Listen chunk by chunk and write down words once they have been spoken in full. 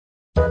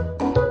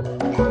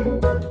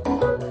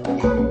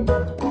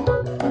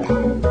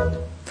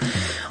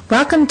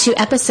Welcome to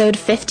episode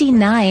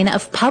 59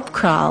 of Pub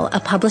Crawl, a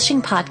publishing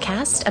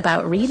podcast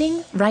about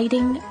reading,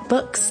 writing,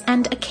 books,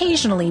 and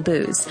occasionally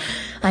booze.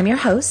 I'm your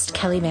host,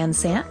 Kelly Van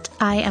Sant.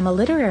 I am a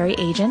literary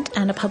agent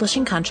and a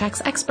publishing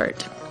contracts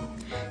expert.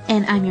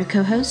 And I'm your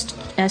co-host,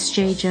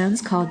 S.J.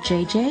 Jones, called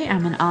JJ.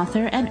 I'm an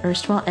author and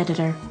erstwhile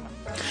editor.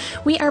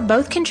 We are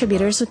both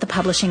contributors with the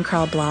Publishing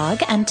Crawl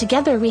blog, and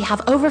together we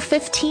have over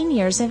 15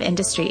 years of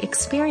industry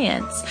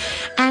experience.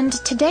 And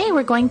today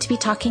we're going to be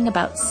talking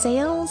about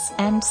sales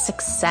and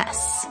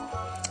success.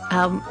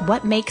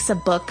 What makes a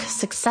book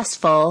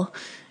successful?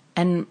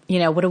 And,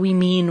 what do we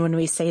mean when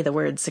we say the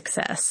word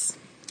success?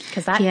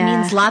 Because that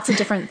means lots of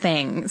different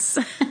things.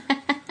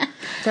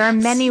 There are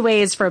many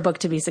ways for a book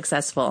to be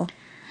successful.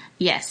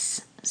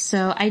 Yes.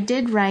 So I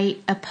did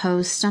write a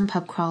post on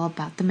PubCrawl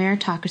about the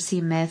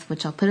meritocracy myth,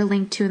 which I'll put a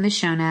link to in the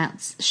show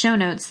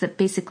notes that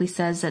basically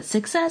says that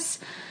success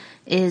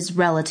is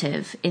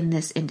relative in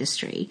this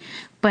industry.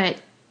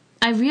 But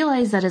I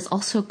realize that is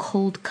also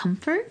cold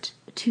comfort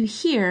to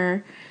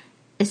hear,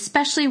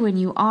 especially when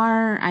you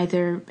are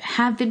either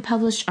have been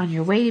published, on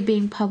your way to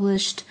being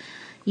published.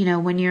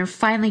 When you're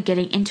finally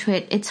getting into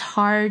it, it's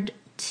hard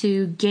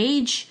to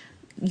gauge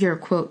your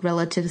quote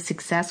relative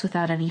success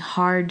without any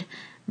hard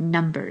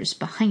numbers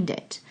behind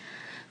it.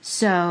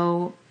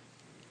 So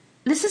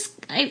this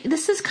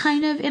is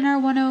kind of in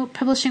our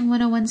Publishing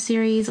 101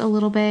 series a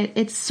little bit.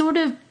 It sort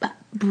of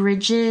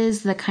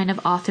bridges the kind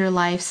of author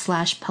life /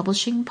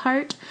 publishing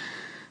part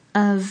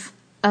of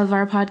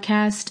our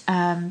podcast,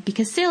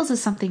 because sales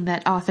is something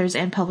that authors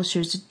and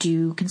publishers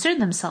do concern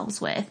themselves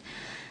with.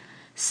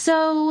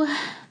 So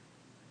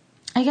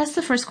I guess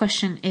the first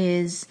question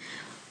is,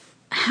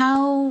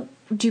 how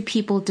do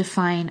people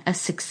define a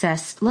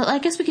success? I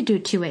guess we could do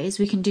it two ways.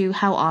 We can do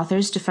how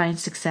authors define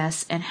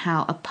success and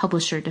how a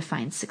publisher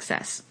defines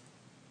success.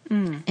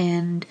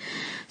 And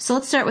so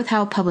let's start with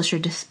how a publisher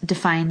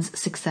defines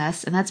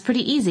success. And that's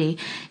pretty easy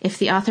if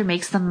the author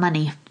makes them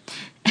money.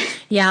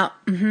 Yeah.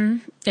 Mm-hmm.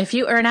 If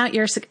you earn out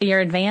your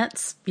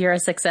advance, you're a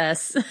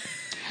success.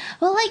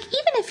 Well,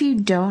 even if you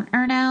don't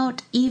earn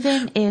out,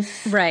 even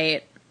if...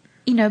 Right.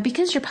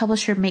 Because your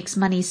publisher makes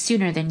money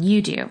sooner than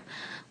you do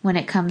when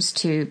it comes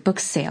to book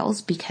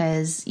sales,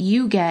 because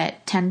you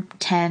get 10 to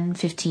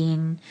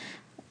 15%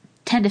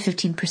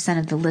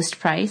 of the list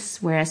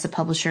price, whereas the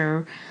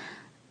publisher,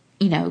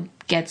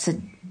 gets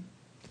a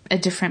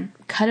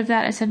different cut of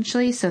that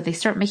essentially. So they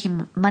start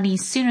making money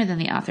sooner than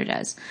the author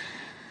does.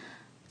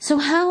 So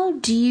how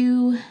do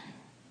you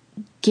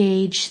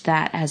gauge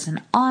that as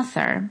an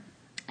author?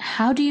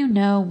 How do you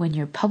know when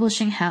you're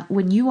publishing,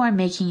 when you are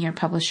making your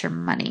publisher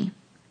money?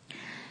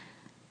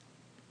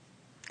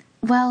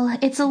 Well,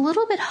 it's a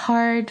little bit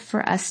hard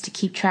for us to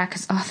keep track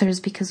as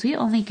authors because we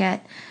only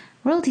get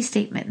royalty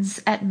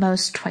statements at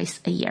most twice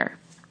a year.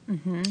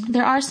 Mm-hmm.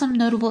 There are some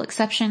notable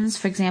exceptions.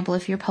 For example,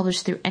 if you're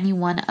published through any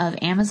one of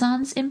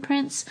Amazon's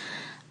imprints,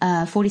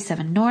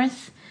 47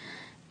 North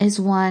is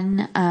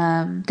one.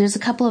 There's a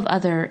couple of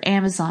other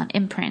Amazon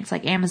imprints.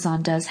 Like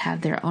Amazon does have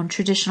their own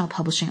traditional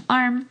publishing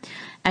arm.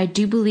 I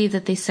do believe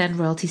that they send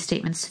royalty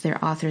statements to their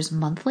authors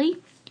monthly.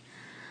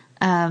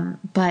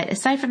 But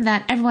aside from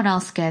that, everyone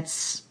else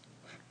gets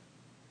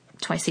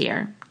twice a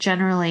year.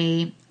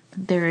 Generally,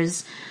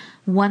 there's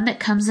one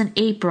that comes in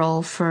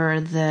April for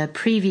the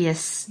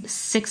previous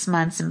 6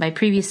 months. And by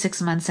previous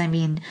 6 months, I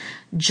mean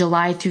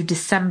July through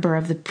December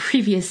of the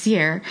previous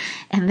year.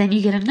 And then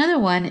you get another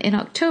one in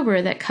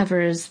October that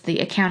covers the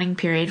accounting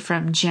period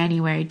from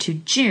January to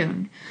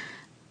June.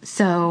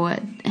 So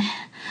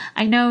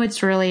I know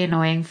it's really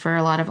annoying for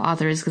a lot of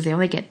authors because they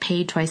only get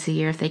paid twice a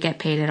year if they get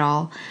paid at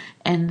all.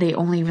 And they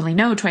only really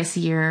know twice a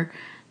year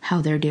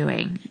how they're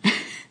doing.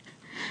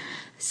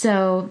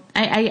 So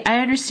I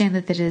understand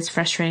that is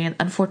frustrating.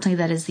 Unfortunately,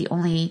 that is the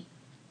only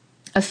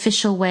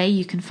official way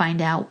you can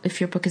find out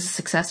if your book is a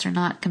success or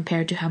not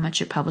compared to how much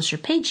your publisher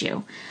paid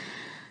you.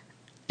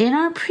 In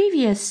our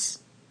previous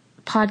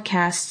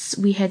podcasts,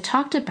 we had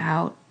talked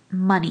about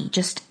money,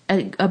 just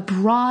a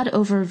broad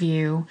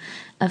overview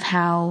of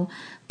how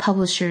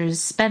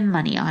publishers spend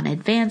money on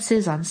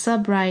advances, on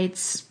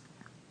subrights,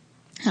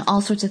 and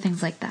all sorts of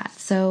things like that.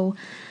 So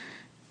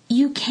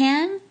you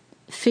can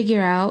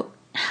figure out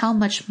how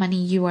much money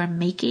you are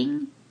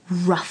making,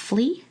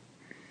 roughly.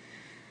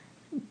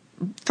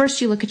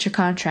 First, you look at your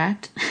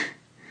contract.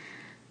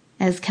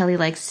 As Kelly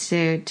likes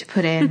to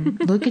put in,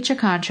 look at your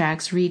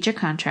contracts, read your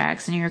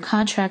contracts, and your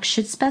contract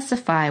should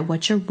specify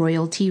what your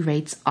royalty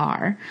rates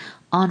are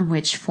on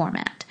which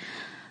format.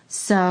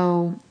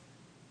 So,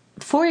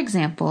 for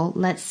example,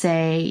 let's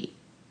say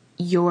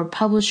your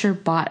publisher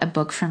bought a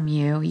book from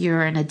you.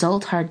 You're an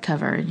adult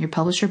hardcover, and your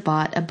publisher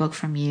bought a book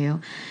from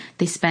you.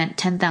 They spent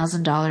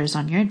 $10,000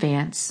 on your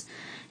advance.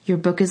 Your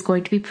book is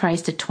going to be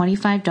priced at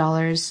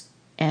 $25,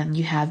 and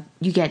you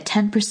get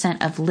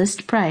 10% of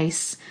list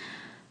price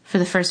for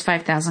the first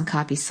 5,000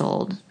 copies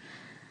sold.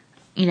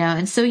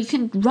 And so you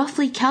can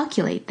roughly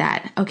calculate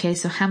that. Okay,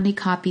 so how many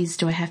copies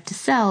do I have to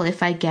sell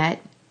if I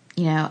get,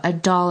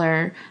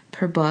 $1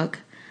 per book?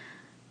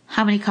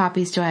 How many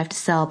copies do I have to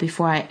sell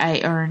before I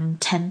earn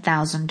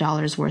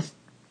 $10,000 worth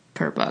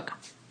per book.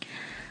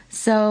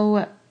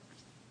 So,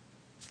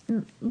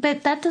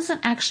 but that doesn't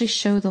actually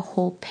show the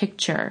whole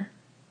picture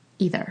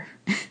either.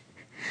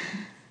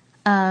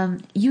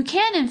 You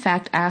can, in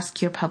fact,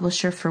 ask your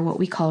publisher for what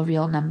we call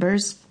real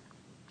numbers,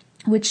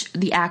 which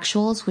the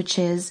actuals, which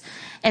is,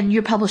 and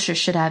your publisher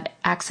should have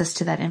access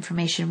to that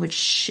information,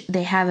 which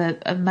they have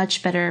a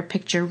much better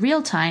picture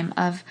real time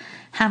of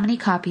how many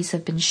copies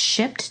have been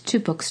shipped to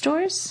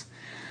bookstores.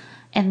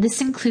 And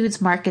this includes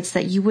markets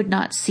that you would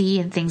not see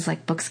in things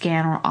like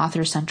BookScan or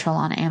Author Central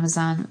on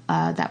Amazon.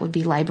 That would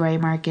be library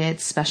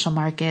markets, special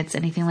markets,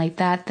 anything like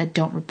that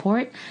don't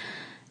report.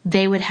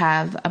 They would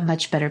have a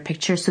much better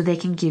picture, so they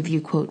can give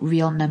you, quote,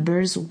 real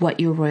numbers, what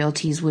your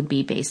royalties would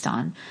be based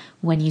on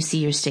when you see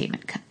your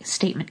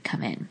statement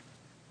come in.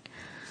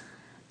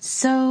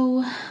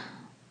 So,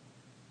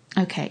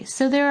 okay,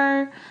 so there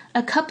are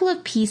a couple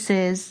of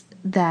pieces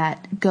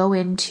that go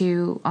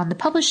into, on the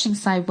publishing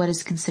side, what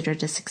is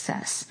considered a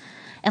success.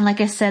 And like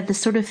I said,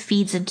 this sort of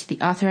feeds into the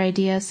author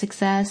idea of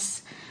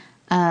success.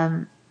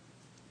 But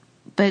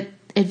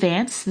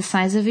advance, the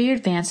size of your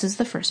advance is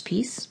the first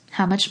piece.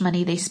 How much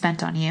money they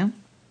spent on you.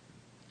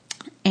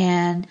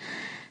 And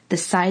the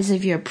size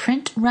of your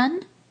print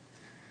run.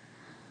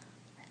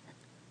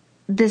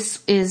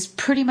 This is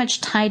pretty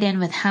much tied in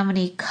with how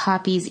many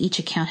copies each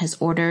account has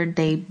ordered.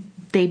 They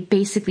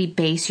basically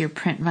base your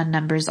print run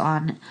numbers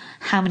on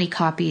how many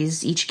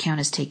copies each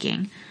account is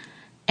taking.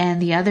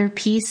 And the other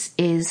piece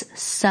is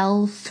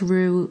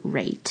sell-through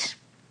rate.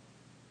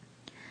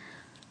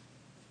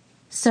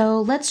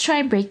 So let's try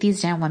and break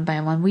these down one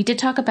by one. We did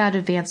talk about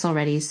advance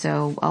already,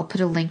 so I'll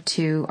put a link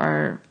to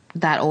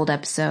that old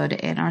episode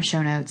in our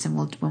show notes, and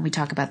when we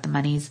talk about the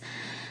monies.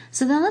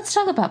 So then let's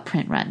talk about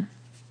print run.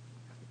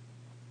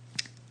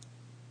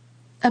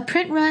 A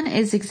print run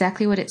is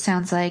exactly what it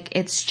sounds like.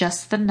 It's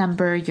just the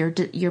number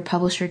your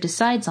publisher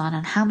decides on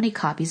how many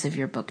copies of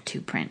your book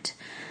to print.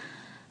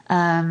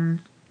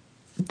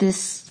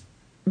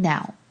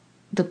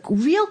 The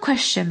real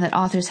question that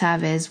authors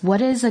have is,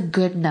 what is a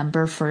good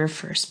number for your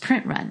first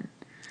print run?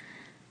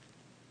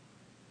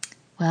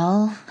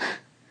 Well,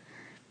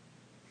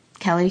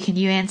 Kelly, can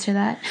you answer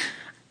that?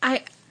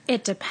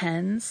 It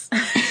depends,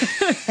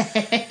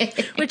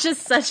 which is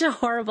such a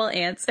horrible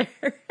answer,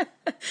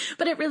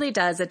 but it really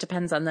does. It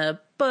depends on the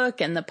book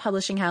and the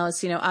publishing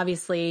house.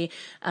 Obviously,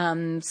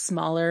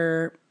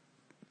 smaller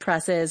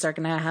presses are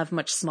going to have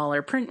much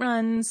smaller print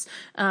runs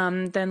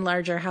than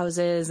larger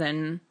houses.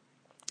 And,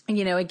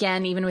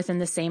 again, even within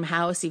the same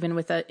house,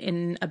 even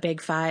in a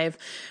big five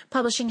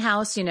publishing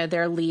house,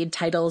 their lead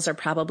titles are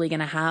probably going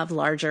to have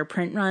larger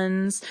print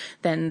runs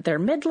than their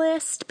mid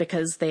list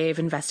because they've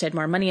invested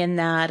more money in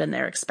that and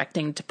they're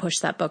expecting to push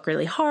that book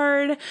really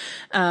hard.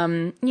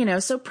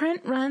 So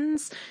print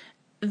runs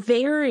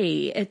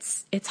vary.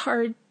 It's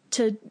hard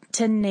to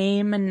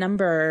name a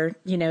number,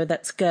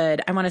 that's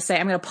good. I want to say,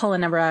 I'm going to pull a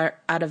number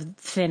out of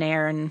thin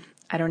air and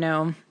I don't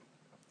know,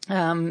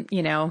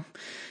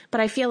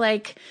 but I feel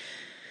like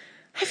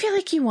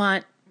you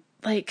want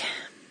like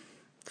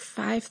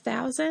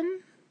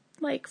 5,000,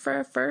 like for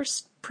a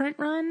first print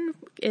run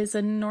is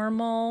a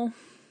normal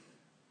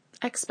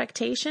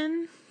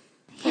expectation.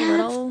 Yeah,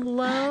 a little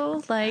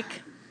low,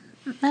 like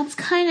that's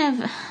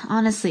kind of,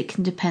 honestly, it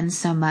can depend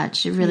so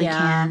much. It really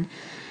can.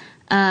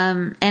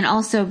 And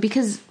also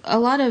because a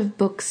lot of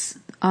books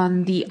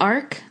on the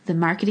ARC, the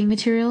marketing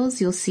materials,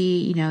 you'll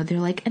see, they're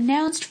like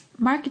announced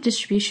market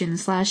distribution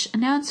 /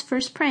 announced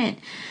first print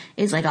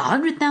is like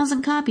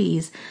 100,000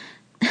 copies.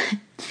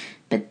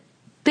 But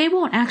they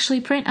won't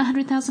actually print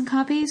 100,000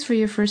 copies for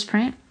your first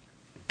print.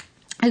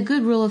 A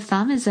good rule of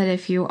thumb is that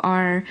if you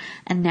are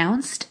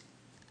announced,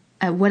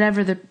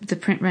 whatever the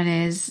print run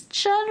is,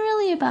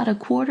 generally about a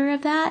quarter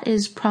of that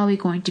is probably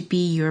going to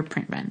be your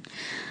print run.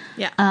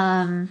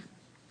 Yeah.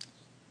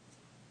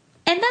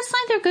 And that's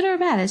neither good or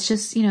bad. It's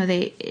just,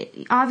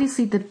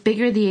 obviously the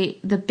bigger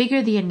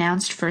the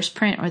announced first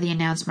print or the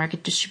announced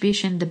market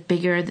distribution, the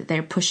bigger that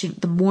they're pushing,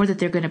 the more that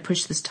they're going to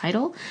push this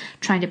title,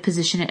 trying to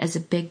position it as a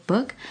big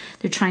book.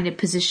 They're trying to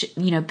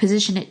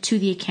position it to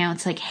the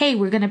accounts like, hey,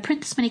 we're going to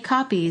print this many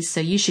copies, so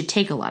you should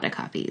take a lot of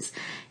copies.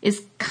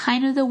 Is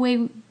kind of the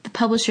way the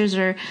publishers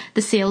or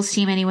the sales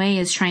team anyway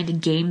is trying to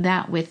game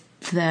that with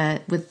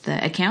the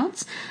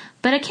accounts.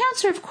 But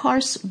accounts are, of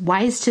course,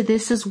 wise to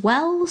this as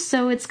well,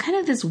 so it's kind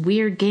of this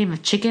weird game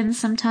of chicken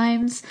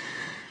sometimes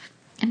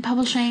in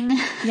publishing.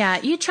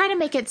 Yeah, you try to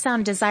make it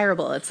sound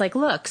desirable. It's like,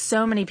 look,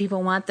 so many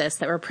people want this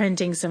that we're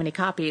printing so many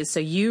copies, so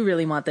you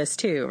really want this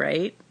too,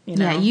 right?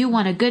 Yeah, you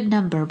want a good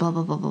number, blah,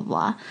 blah, blah,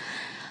 blah,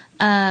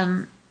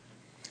 blah.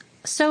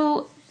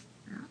 So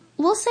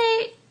we'll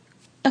say,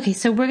 okay,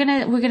 so we're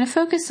gonna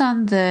focus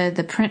on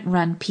the print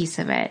run piece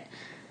of it.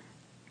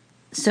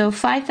 So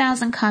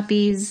 5,000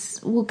 copies,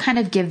 we'll kind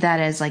of give that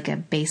as like a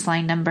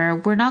baseline number.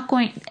 We're not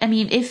going,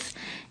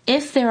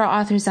 if there are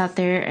authors out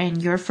there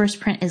and your first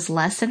print is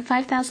less than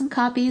 5,000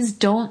 copies,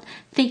 don't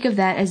think of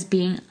that as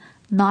being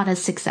not a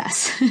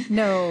success.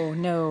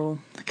 No.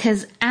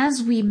 Because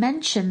as we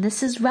mentioned,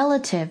 this is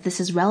relative.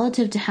 This is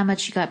relative to how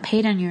much you got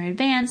paid on your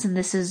advance, and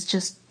this is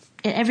just,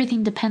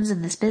 everything depends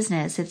on this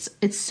business.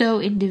 It's so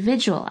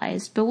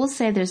individualized, but we'll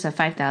say there's a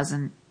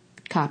 5,000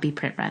 copy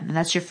print run, and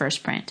that's your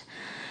first print.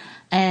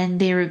 And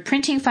they were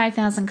printing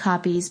 5,000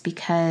 copies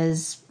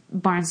because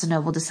Barnes &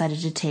 Noble decided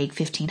to take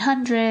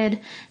 1,500.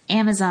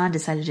 Amazon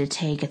decided to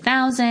take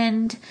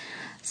 1,000.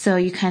 So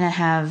you kind of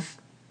have,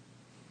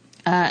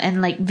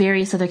 and like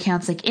various other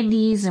accounts like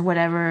Indies and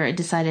whatever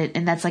decided,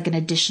 and that's like an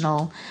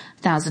additional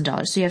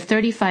 $1,000. So you have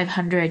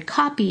 3,500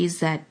 copies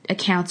that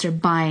accounts are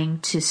buying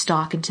to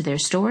stock into their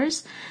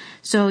stores.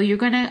 So you're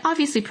going to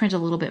obviously print a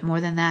little bit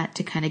more than that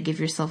to kind of give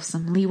yourself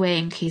some leeway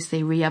in case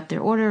they re-up their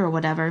order or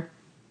whatever.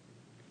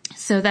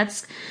 So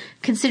that's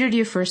considered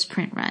your first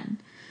print run.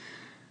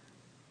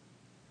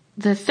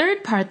 The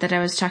third part that I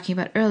was talking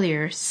about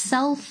earlier,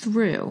 sell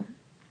through,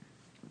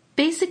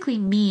 basically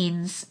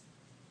means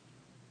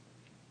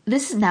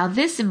this,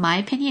 in my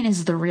opinion,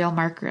 is the real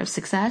marker of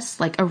success.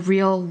 Like a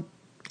real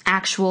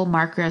actual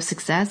marker of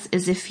success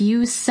is if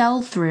you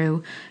sell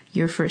through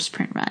your first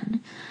print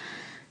run.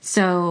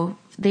 So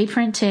they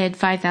printed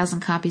 5,000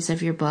 copies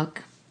of your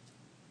book.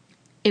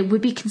 It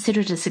would be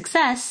considered a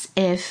success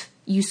if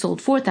you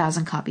sold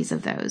 4,000 copies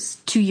of those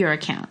to your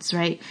accounts,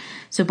 right?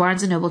 So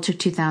Barnes & Noble took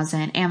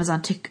 2,000,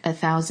 Amazon took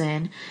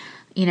 1,000,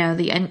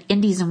 the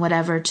Indies and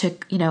whatever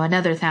took,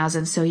 another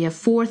 1,000. So you have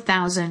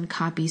 4,000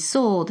 copies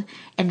sold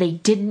and they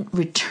didn't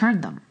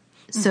return them.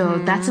 So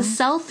that's a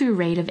sell-through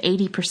rate of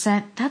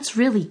 80%. That's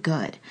really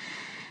good.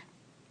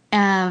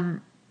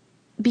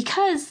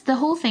 Because the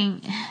whole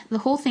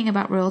thing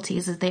about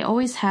royalties is they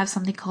always have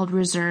something called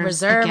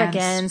reserve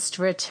against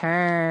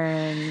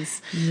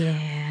returns.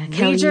 Yeah.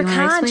 Read your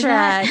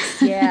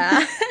contracts.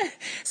 Yeah.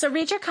 So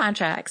read your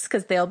contracts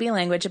because there'll be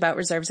language about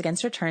reserves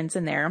against returns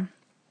in there.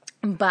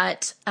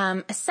 But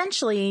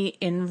essentially,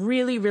 in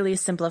really, really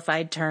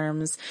simplified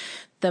terms,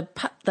 the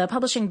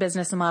publishing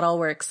business model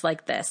works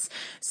like this.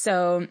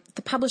 So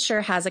the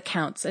publisher has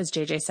accounts, as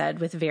JJ said,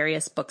 with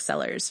various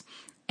booksellers,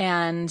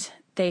 and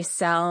they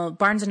sell.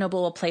 Barnes &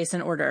 Noble will place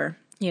an order,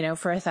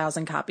 for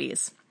 1,000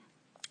 copies,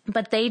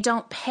 but they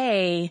don't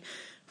pay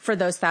for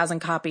those 1,000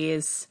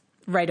 copies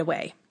right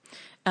away.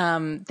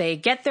 They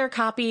get their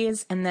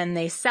copies and then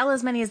they sell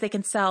as many as they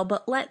can sell.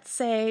 But let's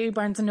say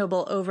Barnes &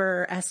 Noble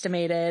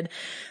overestimated.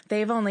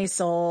 They've only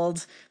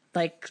sold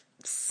like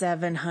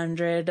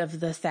 700 of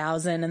the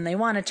 1,000 and they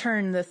want to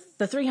turn the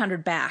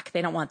 300 back.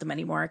 They don't want them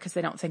anymore because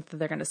they don't think that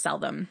they're going to sell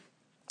them.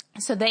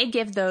 So they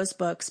give those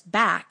books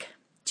back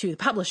to the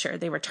publisher.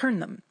 They return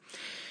them.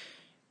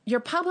 Your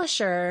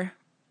publisher,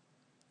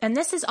 and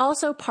this is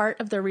also part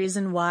of the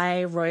reason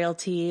why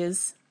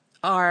royalties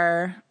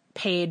are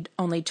paid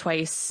only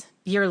twice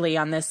yearly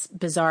on this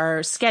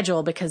bizarre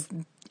schedule, because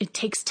it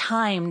takes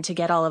time to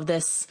get all of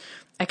this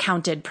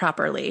accounted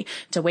properly,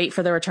 to wait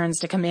for the returns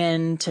to come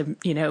in, to,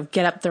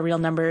 get up the real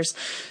numbers.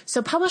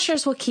 So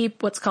publishers will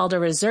keep what's called a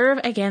reserve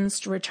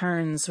against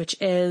returns, which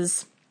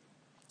is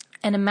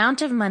an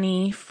amount of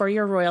money for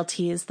your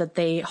royalties that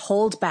they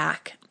hold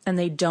back and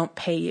they don't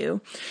pay you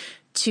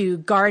to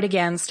guard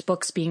against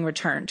books being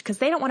returned, because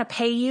they don't want to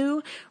pay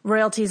you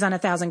royalties on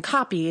 1,000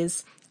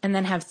 copies and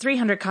then have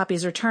 300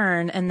 copies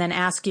returned and then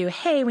ask you,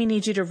 hey, we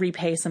need you to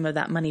repay some of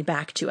that money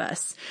back to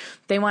us.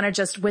 They want to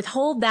just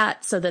withhold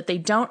that so that they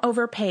don't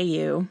overpay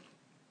you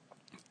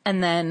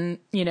and then,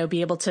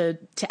 be able to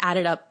add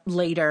it up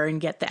later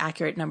and get the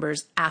accurate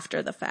numbers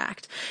after the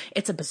fact.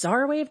 It's a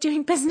bizarre way of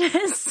doing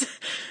business,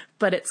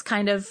 but it's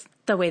kind of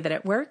the way that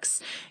it works.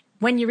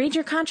 When you read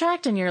your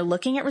contract and you're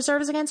looking at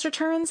reserves against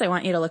returns, I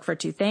want you to look for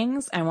two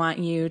things. I want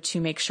you to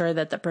make sure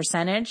that the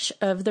percentage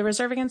of the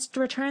reserve against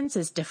returns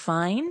is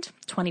defined.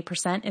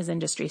 20% is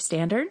industry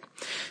standard,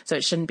 so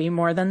it shouldn't be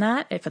more than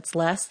that. If it's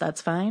less,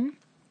 that's fine.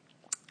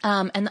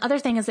 And the other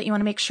thing is that you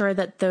want to make sure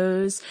that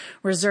those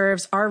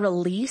reserves are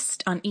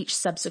released on each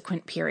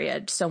subsequent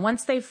period. So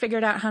once they've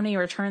figured out how many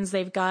returns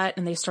they've got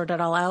and they sort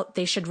it all out,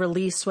 they should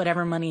release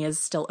whatever money is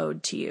still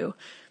owed to you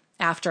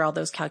after all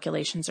those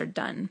calculations are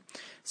done.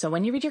 So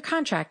when you read your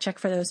contract, check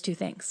for those two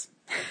things.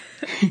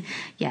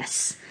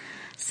 Yes.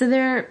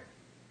 So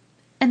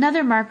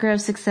another marker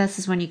of success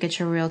is when you get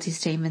your royalty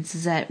statements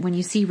is that when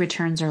you see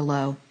returns are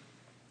low.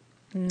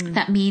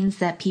 That means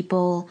that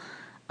people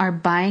are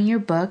buying your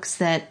books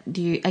that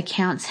the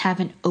accounts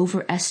haven't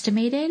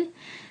overestimated,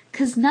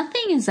 because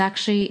nothing is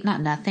actually,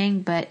 not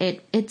nothing, but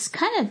it's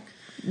kind of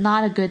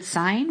not a good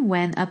sign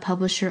when a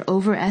publisher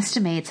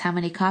overestimates how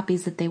many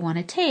copies that they want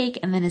to take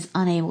and then is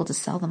unable to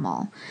sell them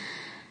all.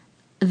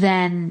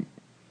 Then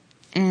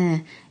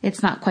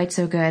it's not quite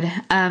so good.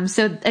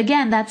 So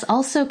again, that's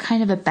also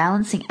kind of a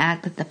balancing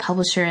act that the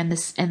publisher and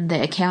the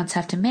accounts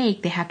have to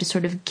make. They have to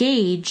sort of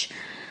gauge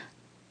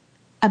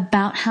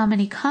about how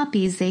many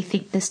copies they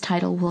think this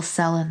title will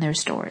sell in their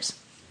stores.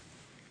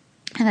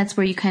 And that's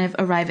where you kind of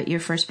arrive at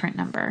your first print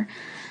number.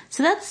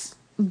 So that's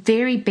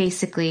very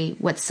basically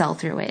what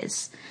sell-through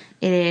is.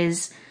 It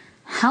is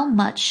how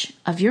much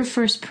of your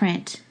first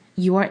print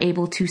you are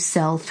able to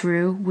sell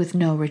through with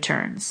no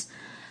returns.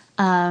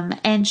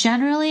 And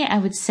generally, I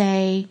would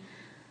say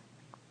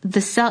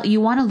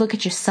you want to look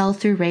at your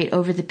sell-through rate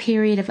over the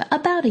period of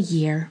about a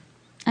year.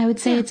 I would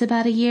say it's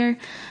about a year,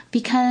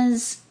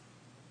 because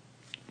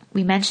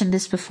we mentioned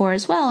this before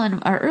as well in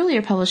our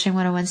earlier Publishing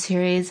 101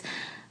 series,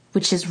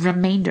 which is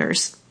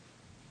remainders.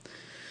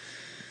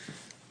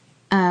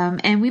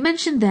 And we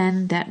mentioned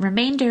then that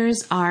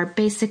remainders are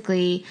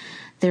basically,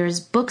 there's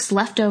books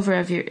left over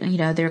of your,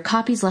 there are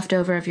copies left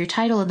over of your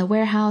title in the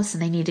warehouse,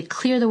 and they need to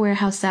clear the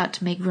warehouse out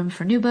to make room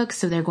for new books.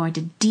 So they're going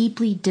to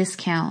deeply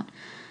discount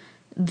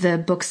the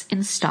books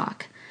in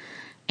stock.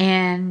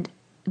 And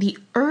the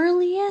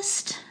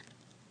earliest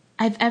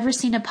I've ever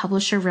seen a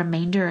publisher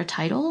remainder a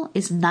title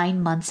is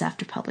 9 months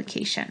after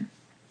publication.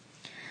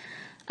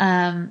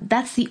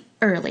 That's the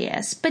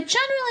earliest, but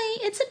generally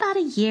it's about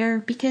a year,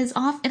 because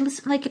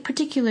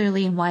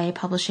particularly in YA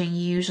publishing,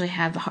 you usually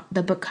have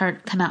the book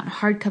come out in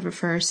hardcover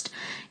first,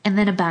 and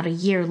then about a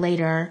year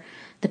later,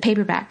 the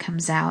paperback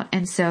comes out.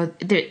 And so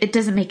it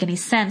doesn't make any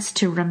sense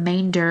to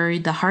remainder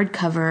the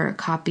hardcover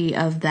copy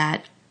of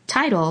that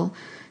title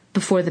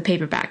before the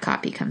paperback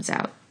copy comes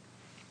out.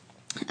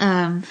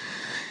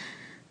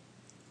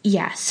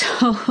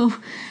 So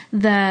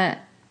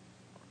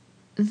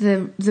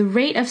the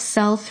rate of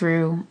sell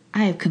through,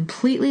 I have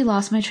completely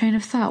lost my train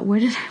of thought.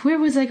 Where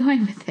was I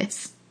going with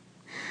this?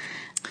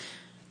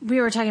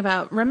 We were talking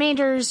about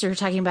remainders. You were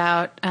talking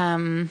about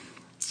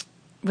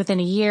within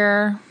a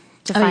year,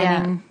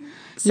 defining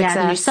success.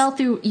 Yeah, your sell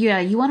through. Yeah,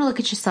 you want to look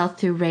at your sell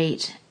through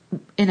rate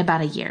in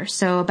about a year.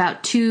 So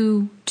about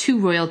two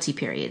royalty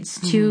periods,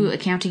 2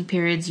 accounting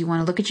periods. You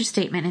want to look at your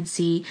statement and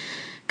see,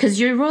 because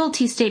your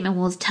royalty statement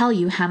will tell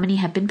you how many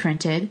have been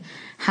printed,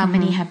 how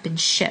many have been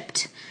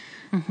shipped.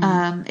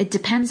 It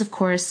depends, of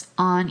course,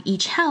 on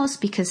each house,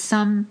 because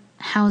some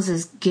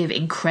houses give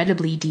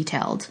incredibly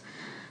detailed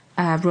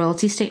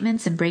royalty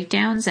statements and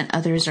breakdowns, and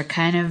others are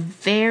kind of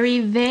very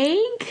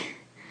vague.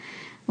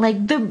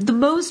 Like the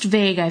most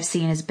vague I've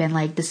seen has been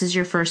like, this is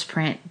your first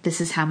print,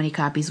 this is how many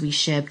copies we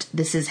shipped,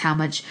 this is how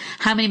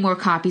many more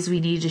copies we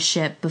need to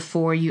ship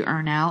before you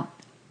earn out,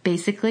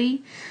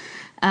 basically.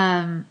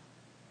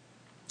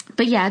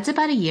 But yeah, it's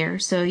about a year.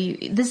 So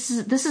this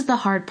is the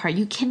hard part.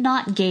 You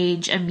cannot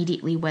gauge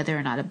immediately whether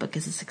or not a book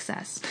is a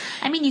success.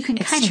 I mean, you can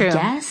kind of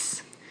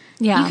guess.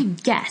 Yeah. You can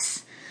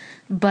guess.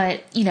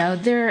 But,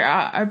 there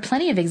are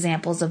plenty of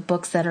examples of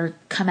books that are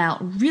come out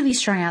really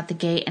strong out the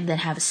gate and then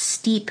have a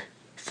steep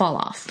fall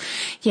off.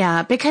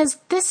 Yeah, because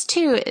this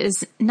too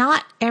is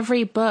not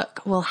every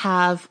book will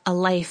have a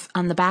life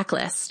on the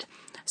backlist.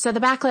 So the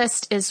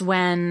backlist is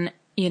when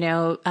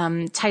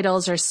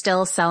titles are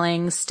still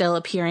selling, still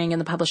appearing in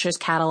the publisher's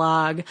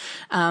catalog,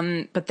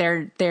 but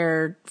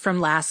they're from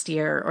last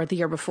year or the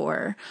year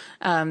before.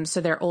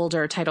 So they're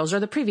older titles, or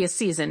the previous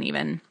season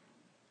even,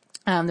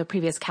 the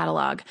previous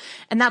catalog.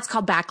 And that's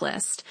called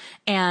backlist.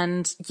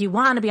 And you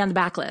want to be on the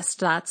backlist.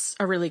 That's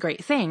a really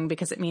great thing,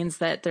 because it means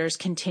that there's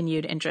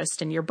continued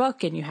interest in your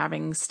book and you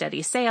having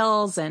steady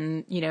sales,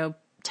 and,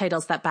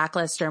 titles that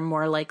backlist are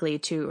more likely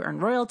to earn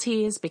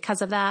royalties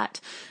because of that.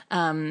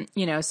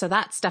 So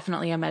that's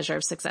definitely a measure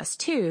of success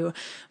too.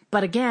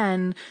 But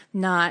again,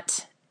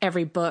 not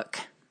every book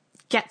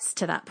gets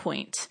to that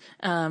point.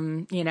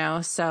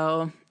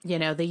 So,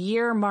 the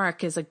year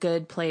mark is a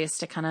good place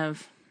to kind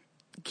of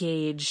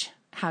gauge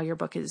how your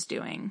book is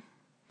doing.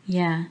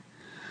 Yeah.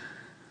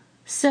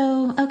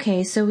 So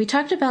we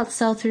talked about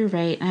sell-through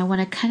rate, and I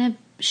want to kind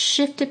of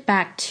shift it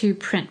back to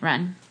print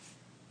run.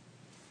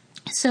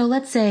 So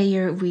let's say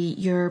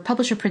your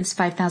publisher prints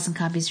 5,000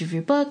 copies of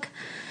your book,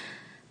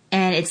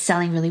 and it's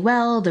selling really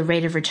well. The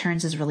rate of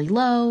returns is really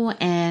low,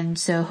 and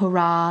so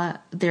hurrah,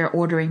 they're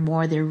ordering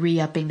more. They're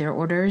re-upping their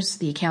orders.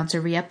 The accounts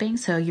are re-upping,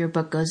 so your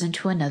book goes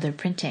into another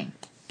printing.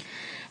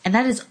 And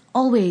that is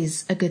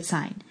always a good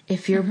sign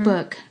if your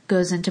book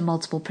goes into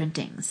multiple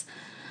printings.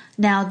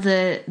 Now,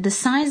 the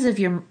size of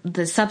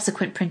the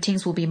subsequent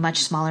printings will be much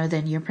smaller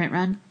than your print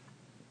run,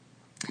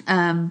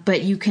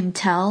 but you can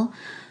tell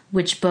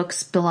which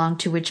books belong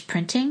to which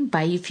printing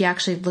by if you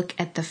actually look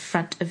at the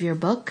front of your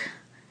book,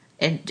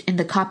 and in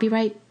the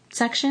copyright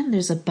section,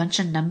 there's a bunch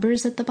of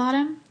numbers at the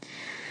bottom,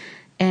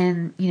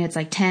 and it's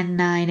like 10,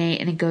 9, 8,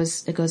 and it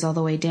goes all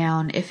the way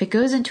down. If it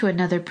goes into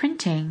another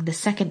printing, the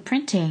second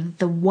printing,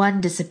 the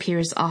 1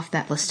 disappears off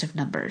that list of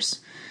numbers.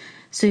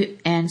 So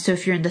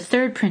if you're in the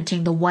third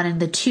printing, the 1 and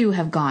the 2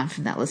 have gone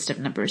from that list of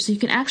numbers. So you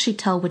can actually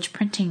tell which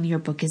printing your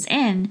book is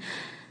in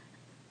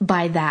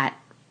by that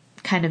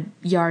kind of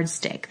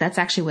yardstick. That's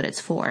actually what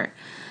it's for.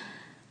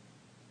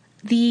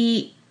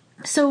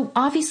 So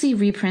obviously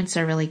reprints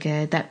are really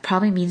good. That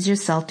probably means your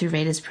sell-through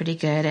rate is pretty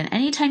good. And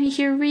anytime you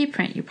hear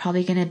reprint, you're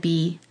probably going to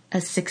be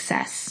a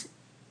success.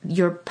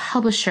 Your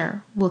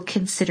publisher will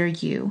consider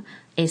you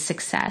a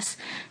success.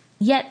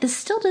 Yet this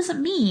still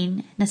doesn't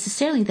mean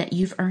necessarily that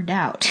you've earned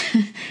out.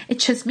 It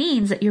just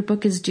means that your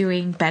book is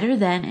doing better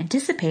than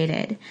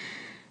anticipated,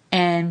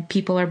 and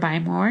people are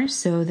buying more,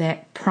 so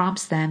that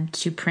prompts them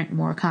to print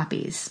more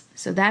copies.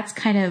 So that's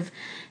kind of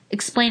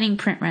explaining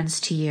print runs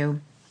to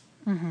you,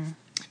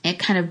 and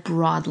kind of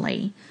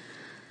broadly.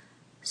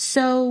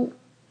 So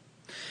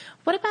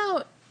what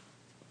about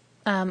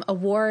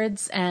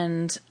awards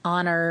and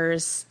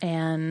honors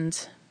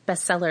and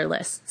bestseller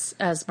lists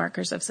as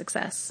markers of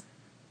success?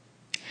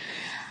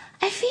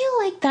 I feel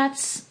like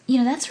that's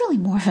really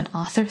more of an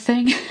author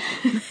thing,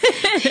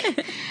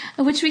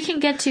 which we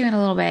can get to in a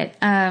little bit.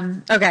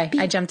 Okay,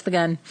 I jumped the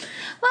gun.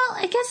 Well,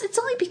 I guess it's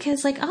only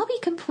because, like, I'll be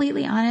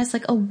completely honest,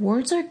 like,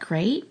 awards are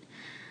great.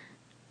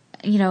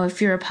 You know,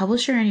 if you're a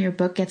publisher and your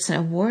book gets an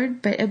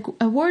award, but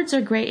awards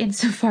are great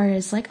insofar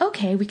as, like,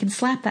 okay, we can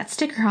slap that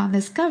sticker on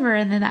this cover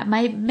and then that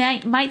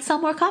might sell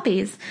more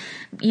copies.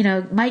 You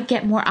know, might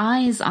get more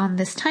eyes on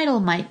this title,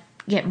 might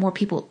get more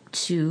people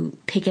to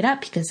pick it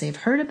up because they've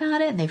heard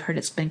about it and they've heard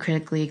it's been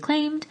critically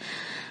acclaimed.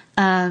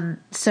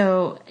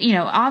 So, you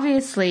know,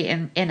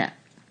 obviously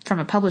from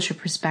a publisher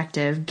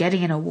perspective,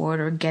 getting an award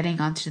or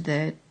getting onto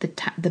the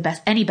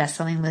any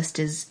best-selling list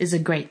is a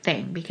great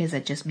thing, because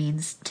it just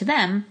means to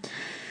them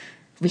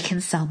we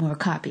can sell more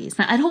copies.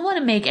 Now, I don't want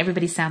to make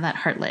everybody sound that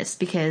heartless,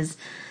 because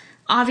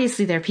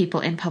obviously there are people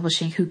in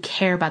publishing who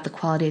care about the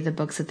quality of the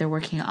books that they're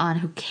working on,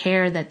 who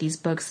care that these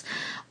books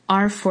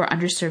are for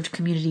underserved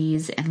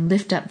communities and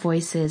lift up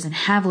voices and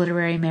have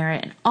literary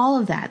merit and all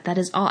of that. That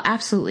is all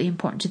absolutely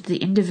important to the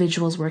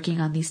individuals working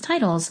on these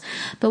titles.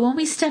 But when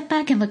we step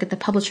back and look at the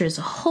publisher as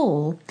a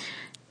whole,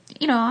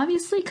 you know,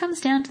 obviously it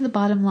comes down to the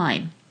bottom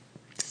line.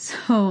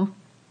 So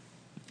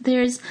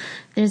there's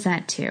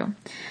that too.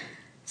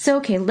 So,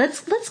 okay,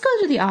 let's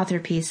go to the author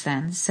piece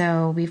then.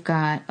 So we've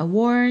got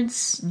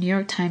awards, New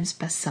York Times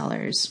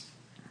bestsellers.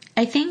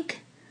 I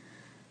think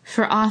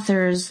for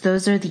authors,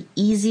 those are the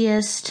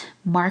easiest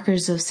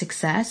markers of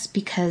success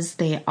because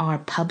they are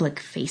public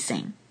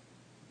facing.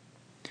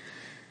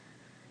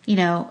 You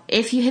know,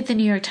 if you hit the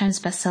New York Times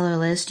bestseller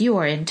list, you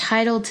are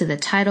entitled to the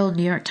title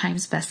New York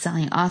Times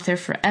bestselling author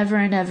forever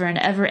and ever and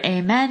ever.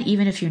 Amen.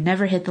 Even if you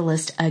never hit the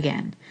list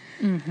again.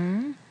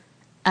 Mm-hmm.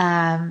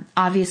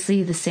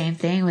 Obviously the same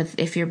thing with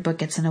if your book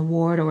gets an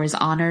award or is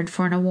honored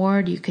for an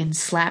award, you can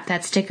slap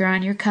that sticker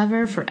on your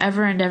cover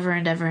forever and ever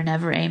and ever and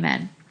ever.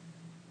 Amen.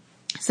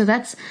 So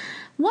that's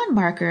one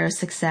marker of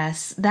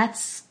success.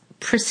 That's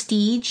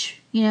prestige,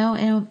 you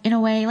know, in a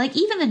way. Like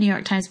even the New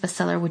York Times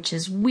bestseller, which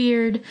is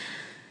weird.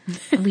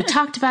 We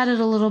talked about it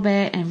a little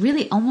bit and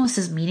really almost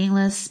is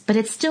meaningless, but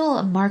it's still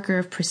a marker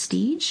of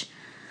prestige.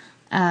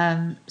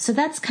 So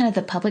that's kind of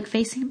the public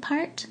facing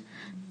part.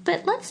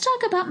 But let's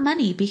talk about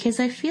money, because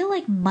I feel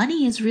like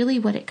money is really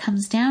what it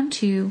comes down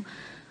to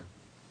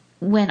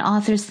when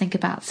authors think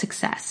about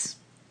success.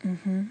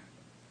 Mm-hmm.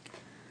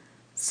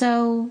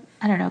 So,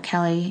 I don't know,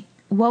 Kelly,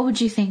 what would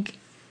you think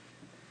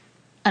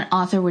an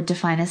author would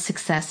define as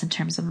success in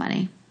terms of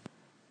money?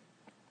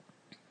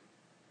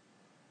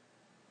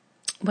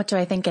 What do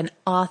I think an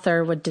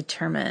author would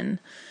determine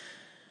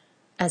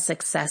as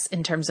success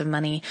in terms of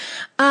money?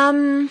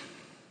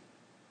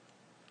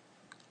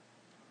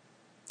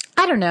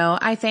 I don't know.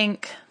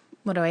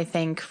 What do I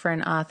think for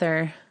an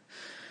author?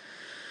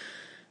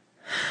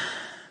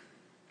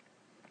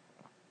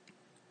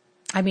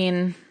 I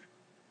mean,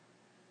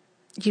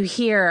 you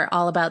hear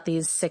all about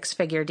these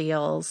 6-figure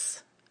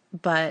deals,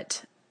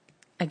 but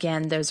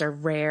again, those are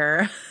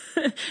rare.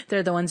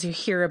 They're the ones you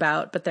hear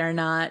about, but they're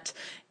not,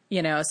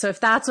 you know, so if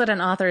that's what an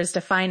author is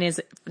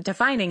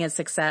defining as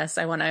success,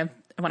 I want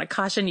to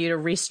caution you to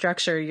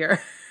restructure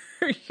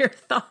your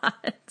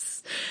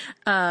thoughts.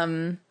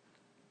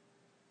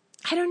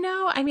 I don't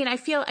know. I mean, I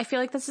feel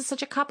like this is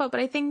such a cop-out, but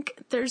I think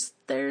there's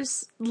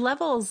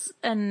levels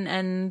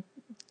and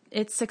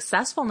it's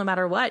successful no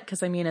matter what.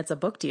 'Cause I mean, it's a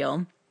book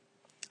deal.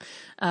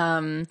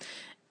 I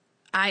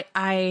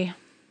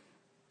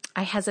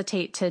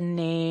hesitate to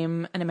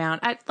name an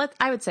amount.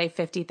 I would say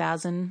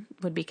 50,000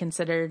 would be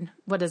considered.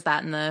 What is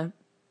that in the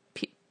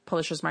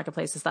publisher's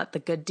marketplace? Is that the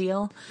good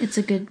deal? It's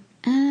a good,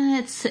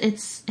 I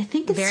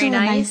think it's very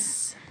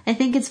nice. I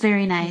think it's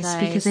very nice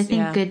because I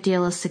think good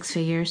deal is 6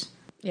 figures.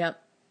 Yep.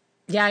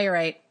 Yeah, you're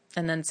right.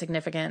 And then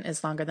significant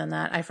is longer than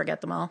that. I forget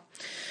them all.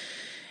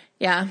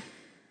 Yeah.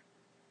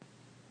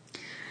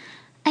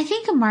 I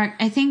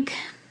think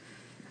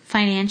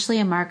financially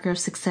a marker of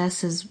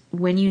success is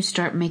when you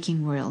start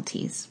making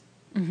royalties.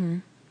 Mm-hmm.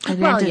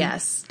 Like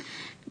yes.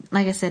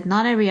 Like I said,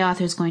 not every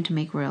author is going to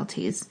make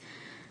royalties.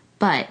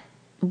 But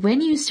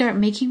when you start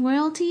making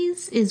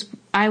royalties is,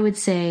 I would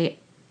say,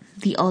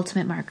 the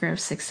ultimate marker of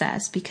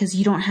success, because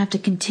you don't have to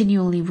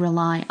continually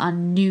rely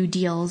on new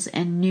deals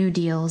and new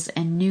deals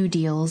and new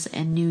deals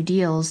and new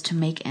deals to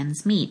make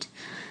ends meet.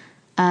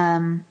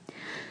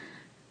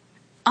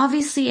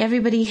 Obviously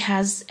everybody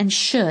has and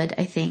should,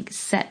 I think,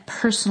 set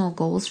personal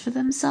goals for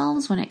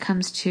themselves when it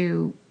comes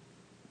to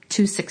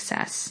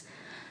success.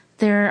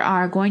 There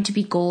are going to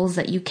be goals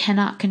that you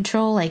cannot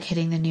control, like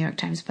hitting the New York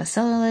Times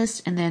bestseller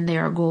list, and then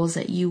there are goals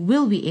that you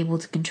will be able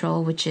to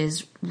control, which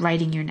is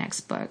writing your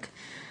next book.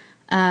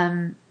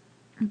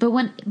 But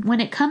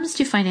when it comes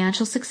to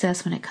financial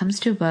success, when it comes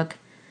to a book,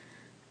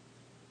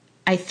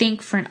 I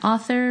think for an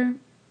author,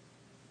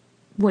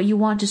 what you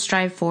want to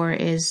strive for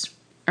is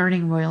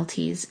earning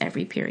royalties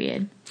every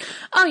period.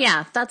 Oh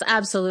yeah, that's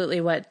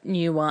absolutely what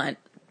you want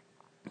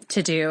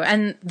to do.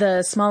 And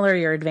the smaller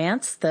your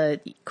advance, the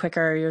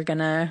quicker you're going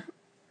to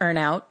earn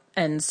out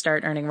and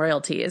start earning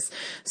royalties.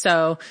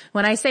 So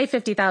when I say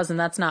 50,000,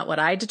 that's not what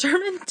I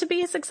determined to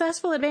be a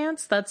successful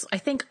advance. I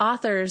think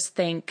authors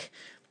think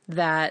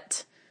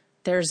that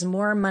there's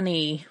more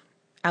money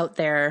out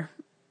there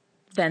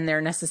than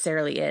there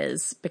necessarily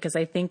is, because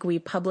I think we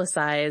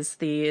publicize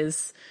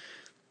these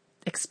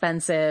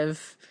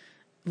expensive,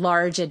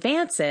 large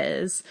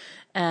advances.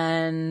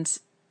 And,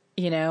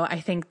 I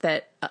think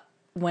that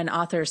when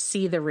authors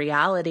see the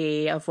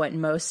reality of what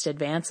most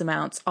advance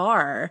amounts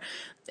are,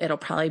 it'll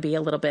probably be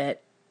a little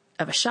bit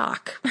of a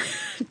shock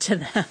to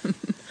them.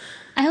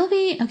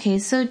 Okay,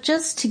 so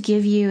just to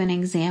give you an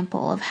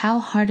example of how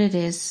hard it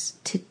is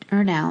to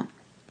earn out,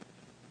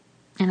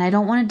 and I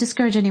don't want to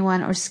discourage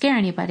anyone or scare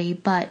anybody,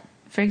 but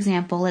for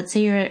example, let's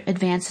say your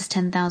advance is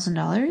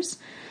 $10,000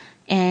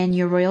 and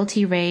your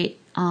royalty rate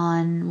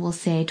on, we'll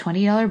say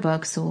 $20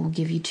 books, so we'll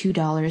give you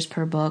 $2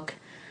 per book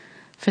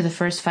for the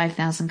first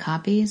 5,000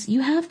 copies.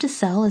 You have to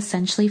sell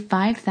essentially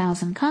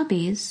 5,000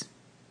 copies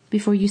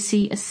before you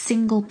see a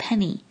single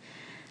penny.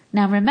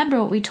 Now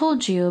remember what we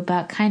told you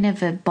about kind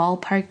of a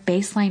ballpark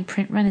baseline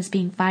print run as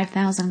being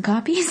 5,000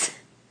 copies?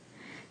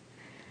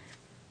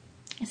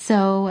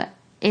 So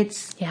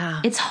it's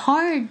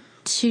hard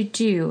to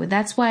do.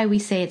 That's why we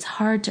say it's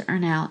hard to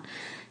earn out.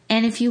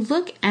 And if you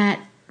look at,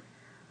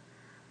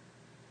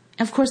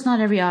 of course, not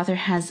every author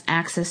has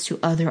access to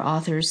other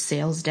authors'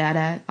 sales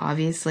data,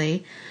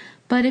 obviously.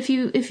 But if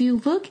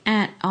you look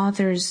at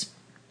authors'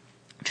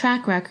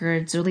 track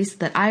records, or at least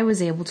that I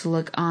was able to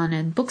look on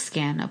in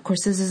BookScan, of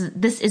course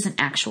this isn't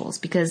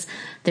actuals, because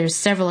there's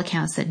several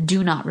accounts that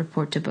do not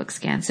report to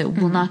BookScan, so it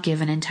will not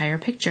give an entire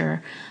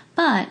picture.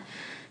 But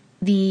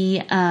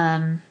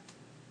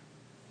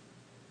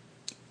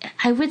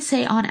I would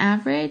say on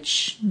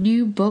average,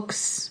 new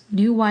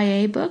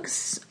YA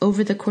books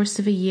over the course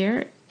of a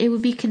year, it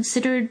would be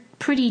considered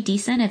pretty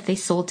decent if they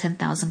sold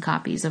 10,000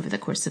 copies over the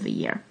course of a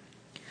year.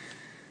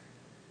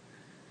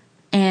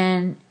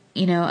 And,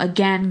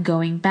 again,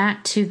 going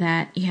back to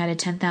that, you had a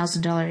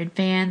 $10,000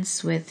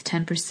 advance with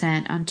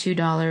 10% on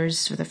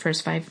 $2 for the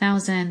first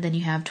 5,000. Then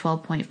you have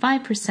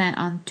 12.5%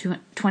 on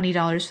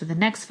 $20 for the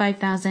next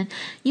 5,000.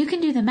 You can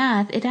do the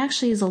math. It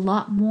actually is a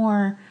lot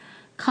more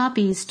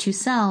copies to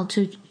sell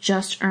to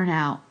just earn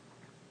out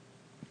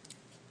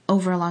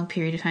over a long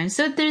period of time.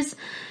 So there's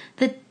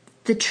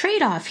the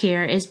trade-off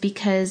here is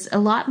because a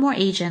lot more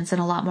agents and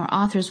a lot more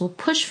authors will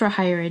push for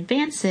higher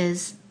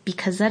advances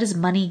because that is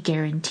money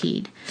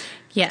guaranteed.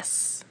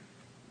 Yes.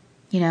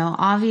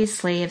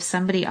 Obviously if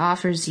somebody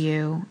offers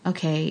you,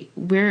 okay,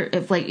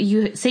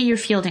 you say you're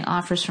fielding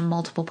offers from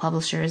multiple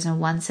publishers and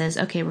one says,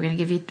 okay, we're going to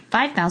give you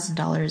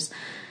 $5,000.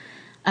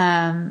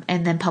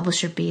 And then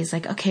publisher B is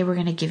like, okay, we're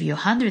going to give you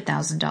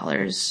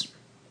 $100,000.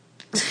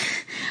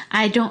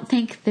 I don't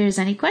think there's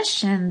any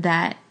question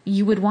that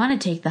you would want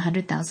to take the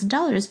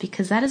 $100,000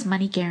 because that is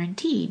money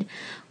guaranteed.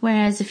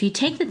 Whereas if you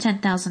take the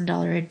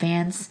 $10,000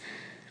 advance,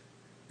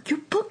 your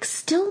book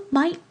still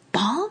might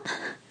bomb,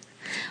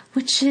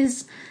 which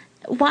is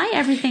why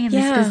everything in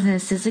this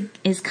business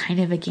is kind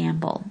of a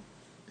gamble.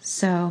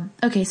 So,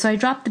 okay, so I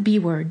dropped the B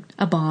word,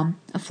 a bomb,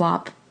 a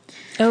flop.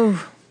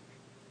 Oh.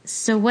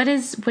 So what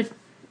is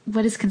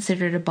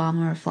considered a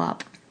bomb or a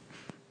flop?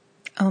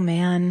 Oh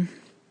man.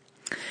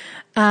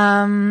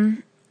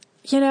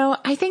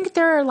 I think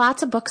there are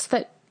lots of books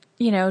that,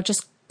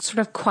 just sort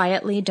of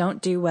quietly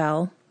don't do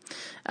well.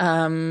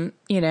 And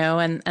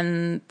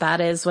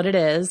that is what it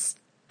is.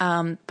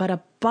 But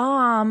a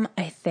bomb,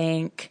 I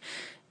think,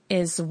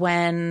 is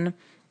when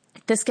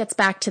this gets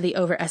back to the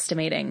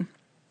overestimating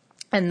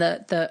and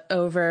the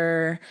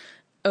over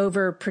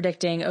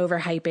predicting, over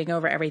hyping,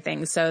 over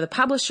everything. So the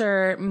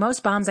publisher,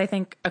 most bombs I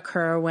think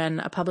occur when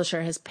a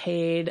publisher has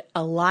paid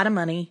a lot of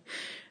money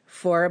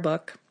for a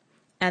book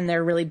and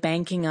they're really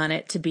banking on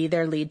it to be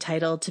their lead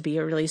title, to be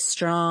a really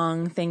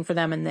strong thing for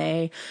them. And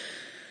they,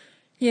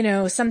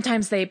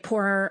 sometimes they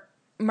pour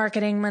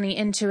marketing money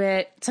into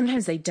it.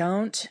 Sometimes they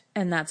don't.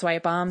 And that's why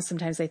it bombs.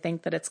 Sometimes they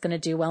think that it's going to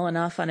do well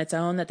enough on its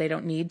own that they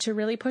don't need to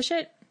really push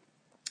it.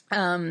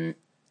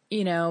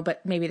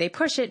 But maybe they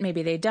push it,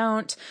 maybe they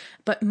don't.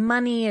 But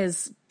money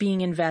is being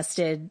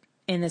invested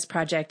in this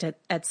project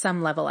at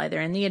some level,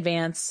 either in the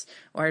advance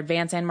or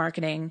advance and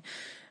marketing.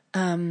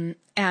 Either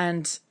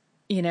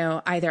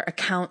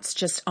accounts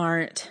just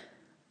aren't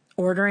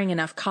ordering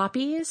enough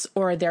copies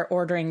or they're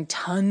ordering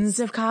tons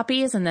of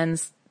copies. And then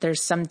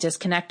there's some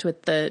disconnect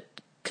with the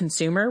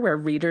consumer where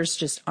readers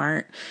just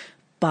aren't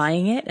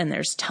buying it and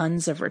there's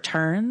tons of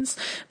returns.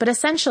 But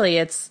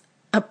essentially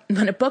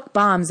when a book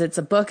bombs, it's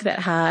a book that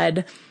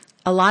had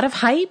a lot of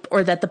hype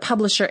or that the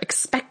publisher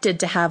expected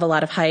to have a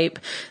lot of hype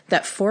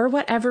that for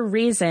whatever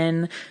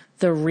reason,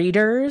 the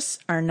readers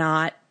are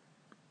not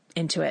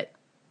into it.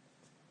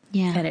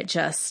 Yeah. And it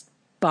just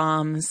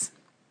bombs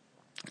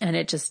and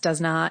it just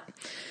does not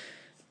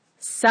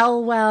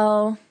sell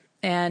well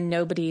and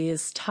nobody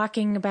is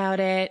talking about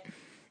it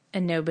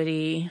and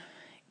nobody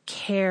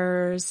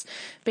cares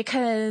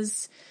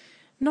because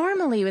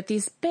normally with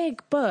these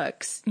big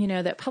books,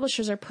 that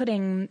publishers are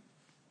putting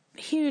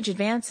huge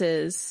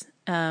advances,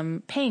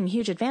 paying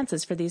huge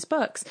advances for these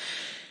books,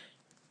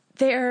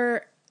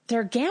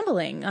 they're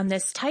gambling on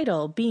this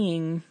title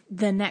being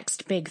the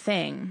next big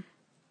thing.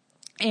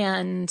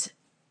 And,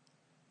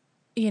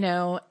 you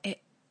know,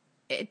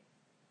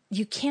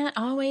 you can't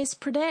always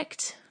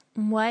predict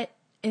what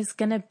is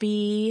going to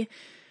be,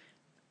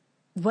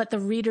 what the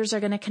readers are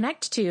going to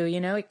connect to. You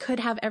know, it could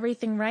have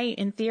everything right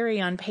in theory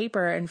on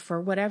paper, and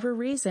for whatever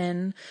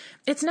reason,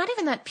 it's not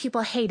even that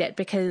people hate it,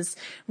 because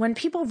when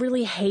people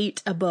really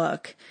hate a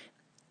book,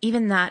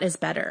 even that is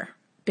better,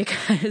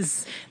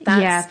 because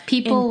that's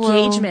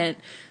engagement.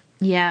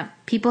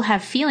 People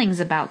have feelings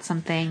about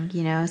something,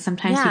 you know.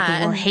 Sometimes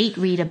people will hate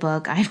read a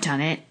book. I've done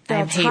it.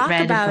 I've hate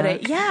read a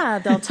book. Yeah,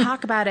 they'll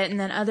talk about it, and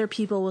then other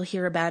people will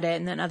hear about it,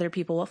 and then other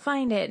people will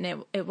find it,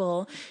 and it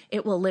will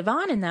live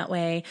on in that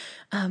way.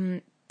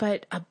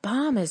 But a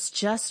bomb is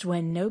just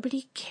when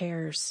nobody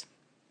cares.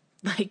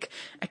 Like,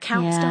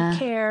 accounts don't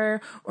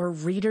care, or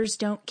readers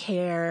don't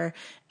care,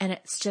 and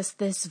it's just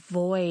this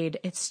void.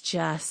 It's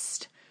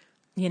just,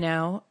 you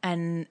know,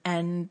 and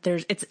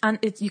there's, it's,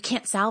 you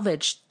can't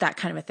salvage that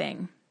kind of a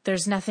thing.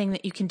 There's nothing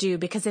that you can do,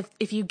 because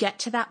if you get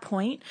to that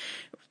point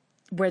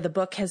where the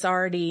book has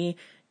already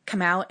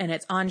come out and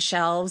it's on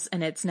shelves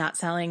and it's not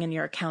selling and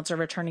your accounts are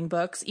returning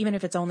books, even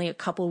if it's only a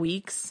couple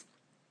weeks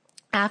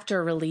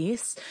after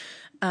release,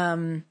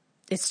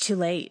 it's too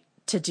late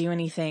to do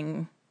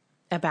anything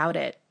about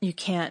it. You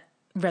can't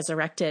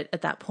resurrect it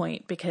at that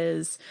point,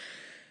 because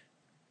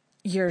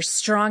your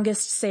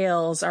strongest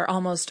sales are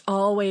almost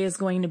always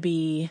going to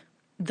be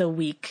the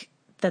week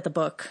that the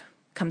book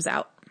comes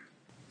out.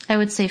 I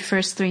would say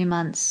first 3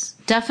 months.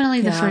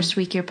 Definitely the first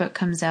week your book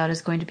comes out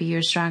is going to be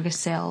your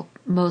strongest sale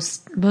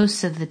most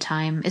of the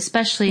time,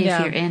 especially if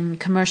you're in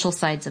commercial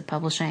sides of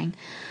publishing.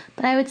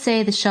 But I would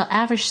say the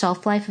average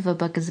shelf life of a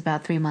book is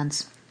about 3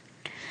 months.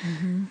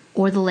 Mm-hmm.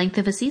 Or the length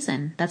of a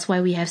season. That's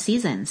why we have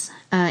seasons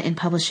in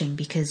publishing,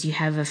 because you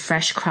have a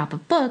fresh crop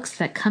of books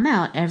that come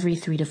out every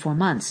 3 to 4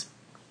 months.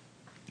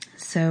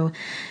 So,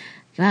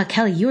 wow,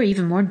 Kelly, you are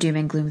even more doom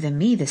and gloom than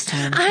me this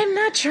time. I'm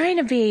not trying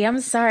to be. I'm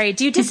sorry.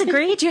 Do you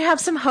disagree? Do you have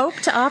some hope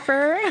to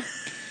offer?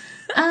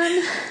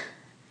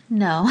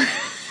 No.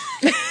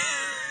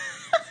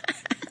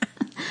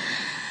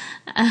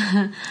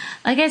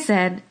 Like I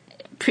said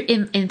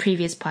in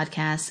previous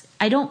podcasts,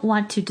 I don't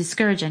want to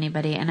discourage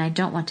anybody, and I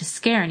don't want to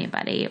scare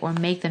anybody or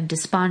make them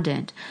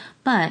despondent,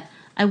 but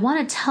I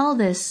want to tell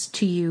this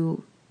to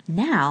you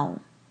now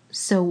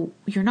so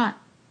you're not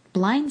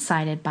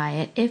blindsided by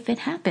it if it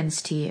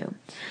happens to you.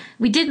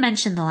 We did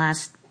mention the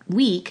last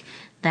week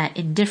that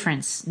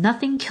indifference,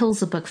 nothing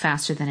kills a book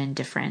faster than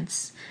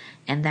indifference.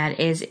 And that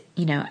is,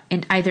 you know,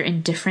 either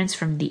indifference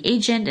from the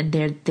agent, and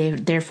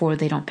therefore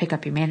they don't pick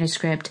up your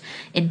manuscript,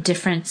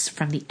 indifference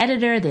from the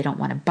editor, they don't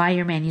want to buy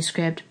your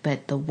manuscript,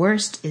 but the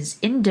worst is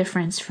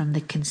indifference from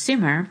the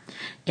consumer,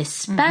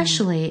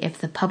 especially if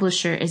the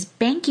publisher is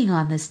banking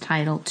on this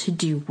title to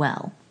do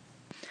well.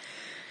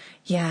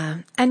 Yeah.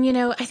 And, you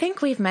know, I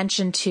think we've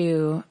mentioned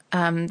too,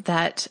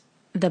 that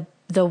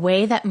the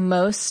way that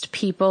most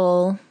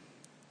people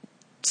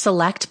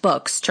select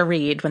books to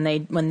read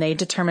when they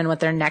determine what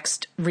their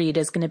next read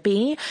is going to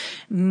be,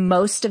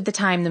 most of the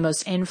time, the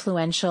most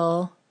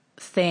influential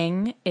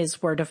thing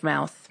is word of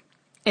mouth.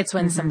 It's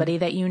when somebody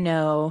that you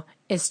know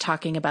is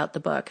talking about the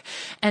book.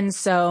 And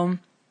so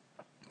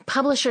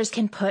publishers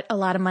can put a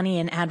lot of money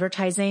in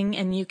advertising,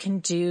 and you can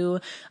do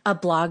a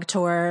blog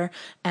tour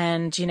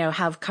and, you know,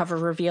 have cover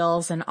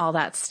reveals and all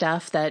that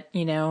stuff that,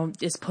 you know,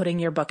 is putting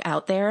your book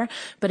out there.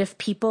 But if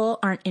people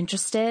aren't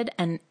interested,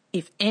 and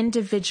if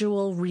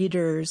individual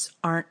readers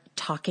aren't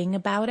talking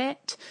about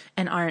it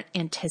and aren't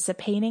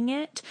anticipating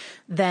it,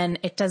 then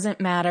it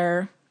doesn't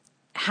matter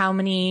how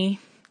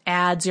many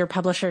ads your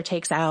publisher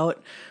takes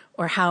out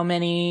or how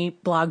many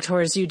blog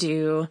tours you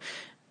do.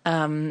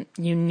 You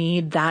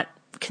need that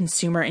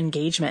consumer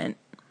engagement.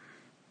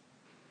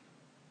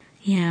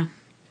 Yeah.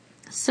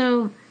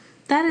 So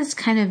that is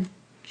kind of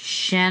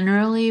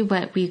generally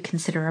what we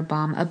consider a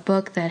bomb, a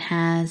book that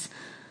has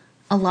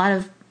a lot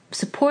of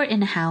support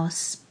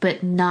in-house,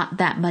 but not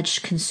that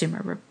much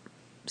consumer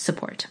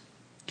support.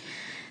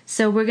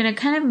 So we're going to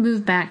kind of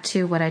move back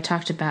to what I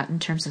talked about in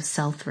terms of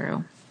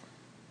sell-through.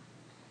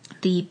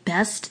 The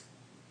best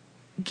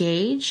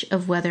gauge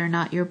of whether or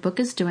not your book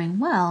is doing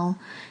well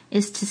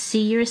is to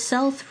see your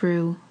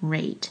sell-through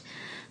rate,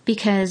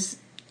 because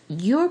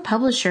your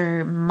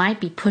publisher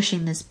might be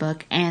pushing this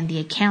book and the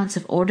accounts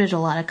have ordered a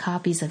lot of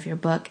copies of your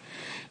book.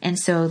 And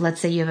so let's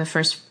say you have a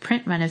first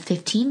print run of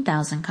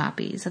 15,000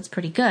 copies. That's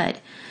pretty good.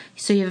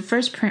 So you have a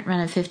first print run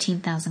of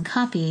 15,000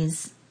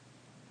 copies,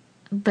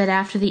 but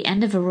after the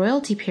end of a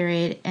royalty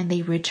period and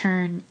they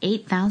return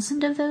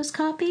 8,000 of those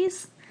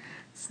copies,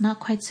 it's not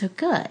quite so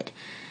good.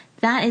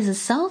 That is a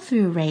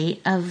sell-through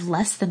rate of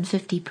less than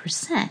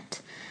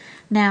 50%.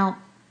 Now,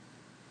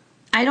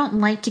 I don't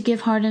like to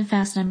give hard and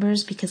fast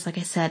numbers because, like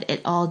I said,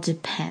 it all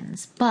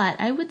depends. But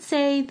I would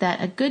say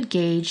that a good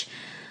gauge,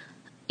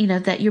 you know,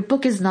 that your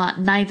book is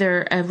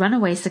neither a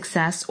runaway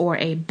success or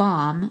a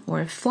bomb or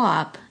a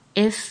flop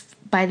if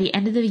by the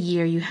end of the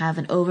year you have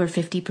an over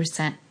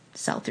 50%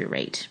 sell-through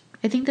rate.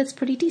 I think that's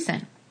pretty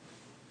decent.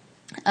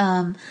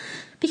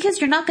 Because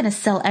you're not going to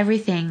sell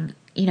everything,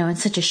 in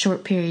such a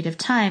short period of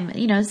time.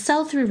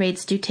 Sell-through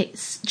rates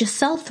just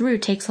sell-through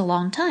takes a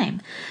long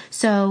time.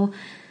 So,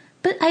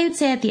 but I would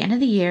say at the end of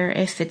the year,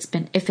 if it's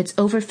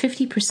over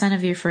 50%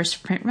 of your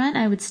first print run,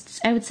 I would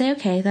say,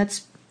 okay,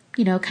 that's,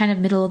 kind of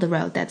middle of the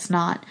road. That's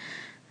not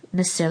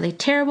necessarily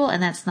terrible,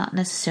 and that's not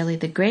necessarily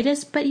the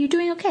greatest, but you're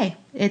doing okay.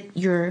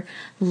 You're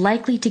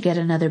likely to get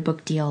another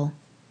book deal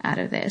out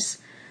of this.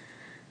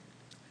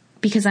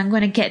 Because I'm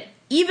going to get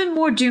even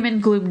more doom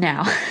and gloom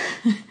now.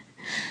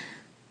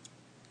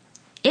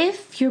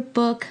 If your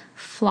book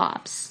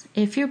flops,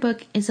 if your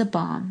book is a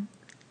bomb,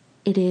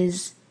 it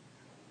is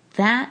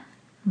that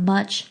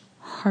much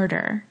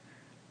harder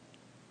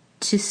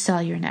to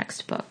sell your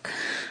next book.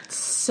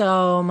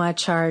 So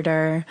much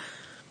harder.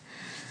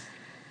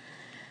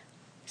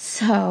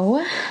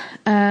 So,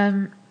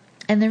 and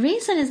the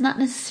reason is not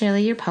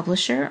necessarily your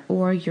publisher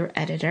or your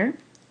editor.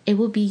 It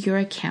will be your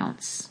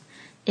accounts.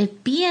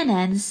 If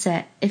BNN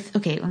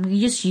let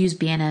me just use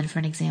BNN for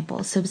an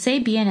example. So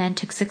say BNN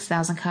took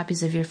 6,000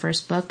 copies of your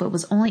first book, but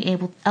was only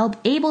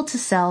able to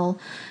sell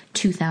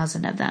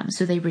 2,000 of them.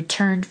 So they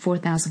returned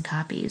 4,000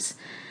 copies.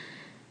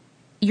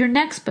 Your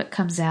next book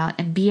comes out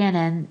and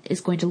BNN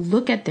is going to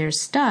look at their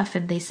stuff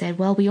and they said,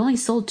 well, we only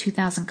sold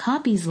 2,000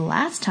 copies the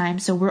last time,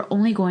 so we're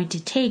only going to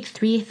take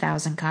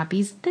 3,000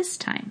 copies this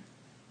time.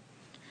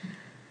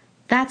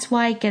 That's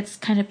why it gets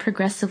kind of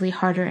progressively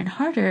harder and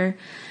harder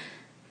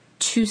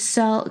to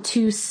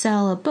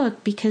sell a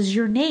book, because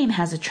your name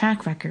has a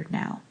track record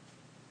now.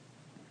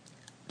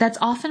 That's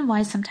often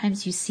why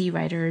sometimes you see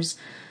writers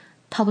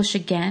publish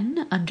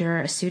again under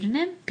a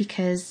pseudonym,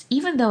 because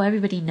even though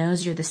everybody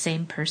knows you're the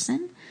same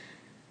person,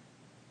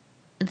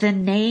 the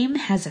name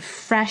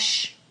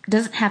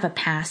doesn't have a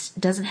past,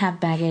 doesn't have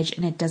baggage,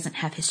 and it doesn't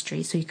have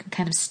history, so you can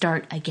kind of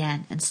start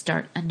again and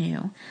start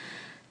anew.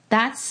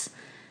 That's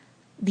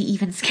the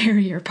even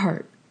scarier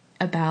part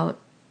about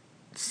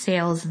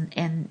sales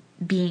and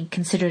being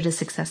considered a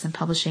success in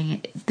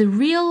publishing. The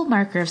real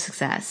marker of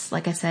success,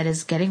 like I said,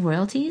 is getting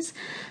royalties,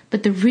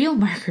 but the real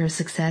marker of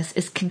success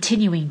is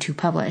continuing to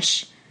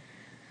publish.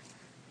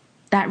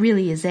 That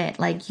really is it.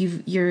 Like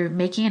you're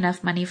making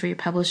enough money for your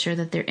publisher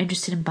that they're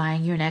interested in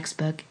buying your next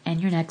book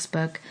and your next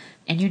book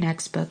and your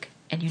next book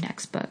and your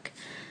next book.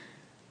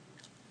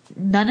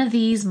 None of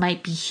these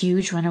might be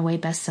huge runaway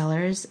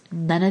bestsellers.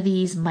 None of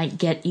these might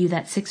get you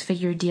that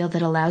 6-figure deal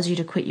that allows you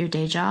to quit your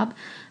day job,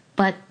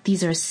 but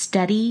these are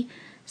steady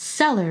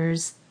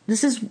sellers.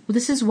 This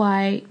is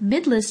why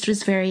midlist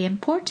is very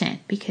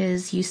important,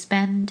 because you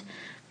spend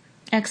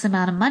X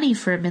amount of money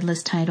for a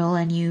midlist title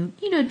and you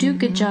do a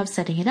good job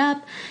setting it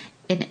up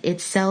and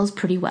it sells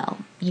pretty well.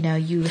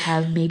 You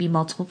have maybe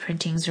multiple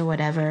printings or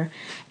whatever,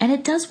 and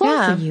it does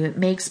well for you. It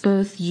makes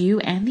both you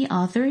and the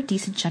author a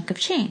decent chunk of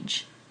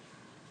change.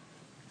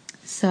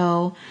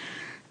 So,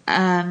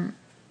 even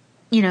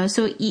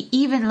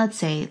let's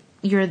say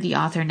you're the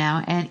author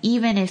now, and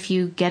even if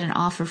you get an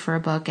offer for a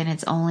book and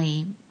it's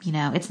only,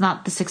 it's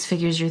not the 6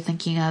 figures you're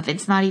thinking of,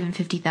 it's not even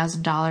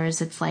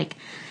 $50,000, it's like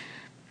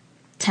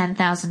 $10,000,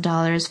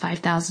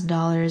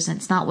 $5,000, and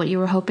it's not what you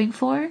were hoping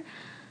for,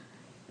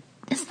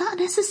 it's not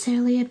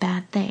necessarily a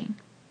bad thing.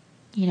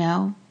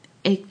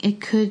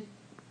 It could,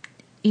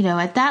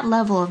 at that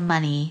level of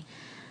money,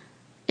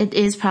 it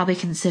is probably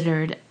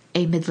considered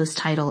a midlist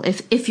title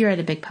if you're at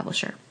a big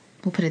publisher.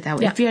 We'll put it that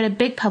way. Yeah. If you're at a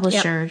big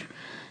publisher,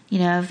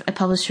 if a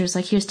publisher's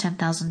like, here's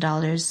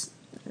 $10,000,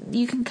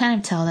 you can kind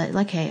of tell that,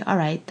 like, hey, all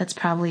right, that's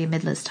probably a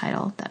midlist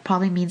title. That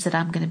probably means that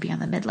I'm going to be on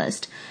the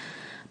midlist.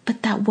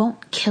 But that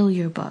won't kill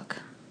your book.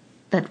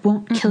 That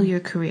won't kill your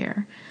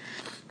career.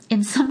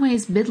 In some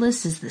ways,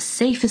 midlist is the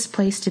safest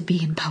place to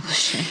be in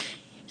publishing.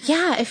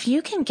 Yeah, if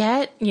you can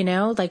get,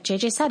 like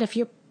JJ said, if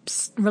you're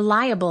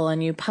reliable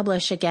and you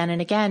publish again and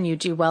again, you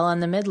do well on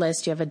the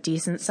midlist, you have a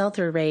decent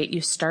sell-through rate,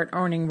 you start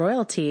earning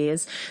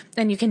royalties,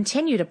 and you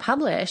continue to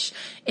publish.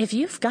 If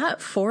you've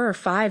got 4 or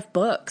 5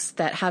 books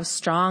that have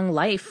strong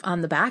life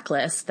on the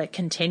backlist that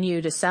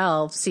continue to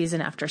sell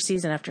season after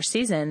season after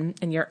season,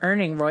 and you're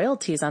earning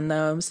royalties on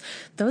those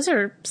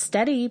are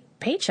steady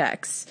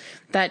paychecks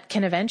that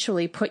can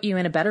eventually put you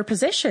in a better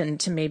position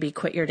to maybe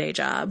quit your day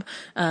job.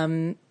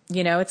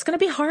 It's going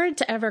to be hard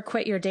to ever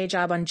quit your day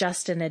job on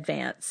just an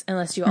advance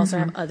unless you also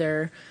have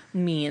other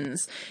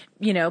means,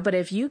 but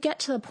if you get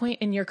to the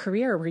point in your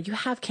career where you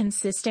have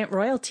consistent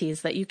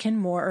royalties that you can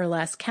more or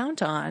less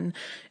count on,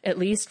 at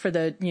least for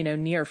the,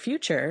 near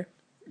future,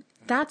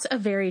 that's a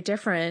very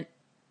different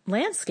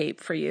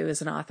landscape for you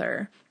as an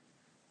author.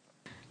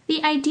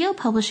 The ideal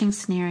publishing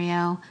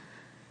scenario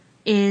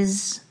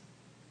is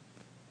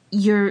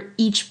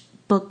each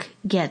book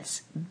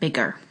gets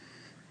bigger.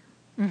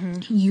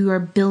 You are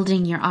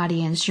building your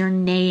audience. Your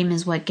name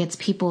is what gets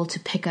people to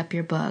pick up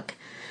your book.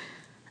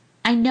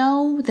 I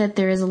know that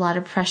there is a lot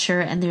of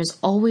pressure and there's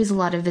always a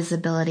lot of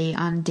visibility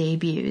on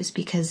debuts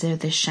because they're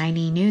the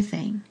shiny new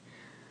thing.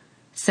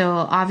 So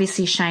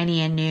obviously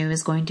shiny and new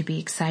is going to be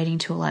exciting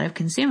to a lot of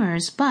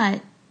consumers,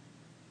 but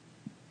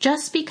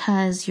just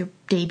because your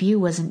debut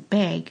wasn't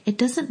big, it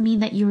doesn't mean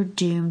that you're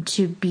doomed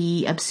to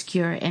be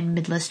obscure and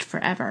mid-list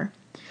forever.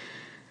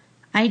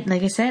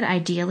 Like I said,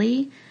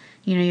 ideally,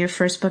 your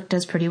first book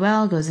does pretty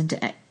well, goes into,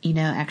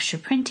 extra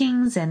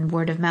printings, and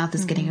word of mouth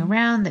is getting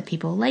around that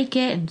people like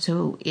it. And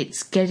so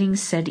it's getting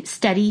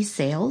steady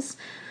sales.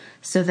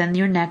 So then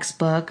your next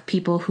book,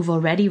 people who've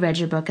already read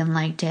your book and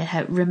liked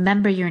it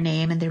remember your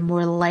name, and they're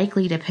more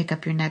likely to pick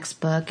up your next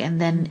book. And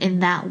then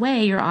in that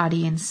way, your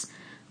audience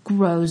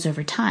grows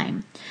over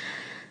time.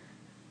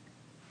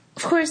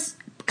 Of course,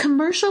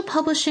 commercial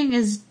publishing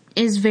is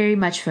very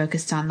much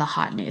focused on the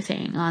hot new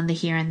thing, on the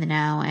here and the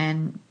now,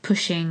 and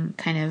pushing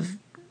kind of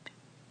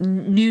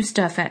new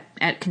stuff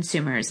at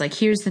consumers. Like,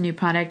 here's the new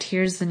product,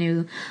 here's the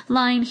new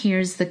line,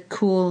 here's the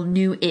cool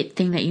new it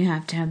thing that you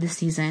have to have this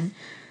season.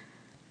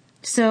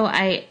 So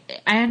I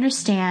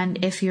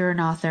understand if you're an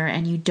author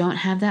and you don't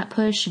have that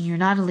push, and you're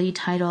not a lead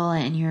title,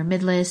 and you're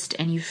mid-list,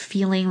 and you're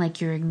feeling like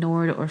you're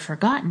ignored or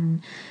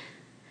forgotten.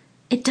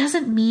 It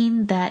doesn't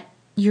mean that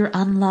you're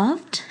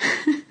unloved.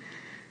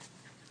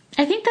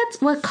 I think that's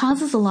what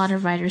causes a lot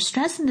of writers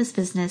stress in this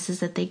business,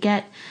 is that they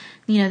get,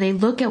 they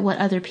look at what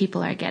other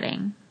people are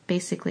getting,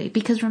 basically.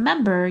 Because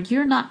remember,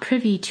 you're not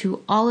privy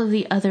to all of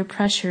the other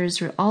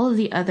pressures or all of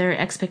the other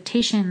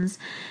expectations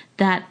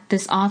that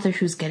this author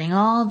who's getting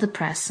all the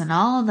press and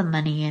all the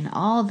money and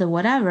all the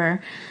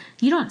whatever,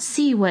 you don't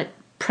see what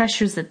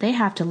pressures that they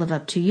have to live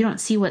up to. You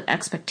don't see what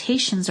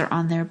expectations are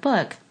on their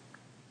book.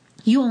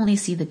 You only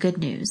see the good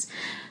news.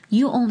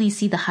 You only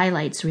see the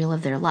highlights reel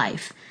of their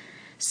life.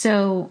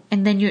 So,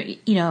 and then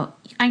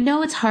I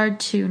know it's hard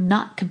to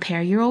not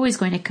compare. You're always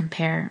going to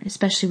compare,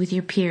 especially with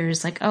your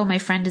peers. Like, oh, my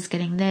friend is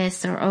getting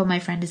this, or oh, my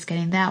friend is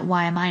getting that.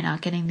 Why am I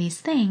not getting these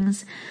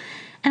things?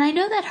 And I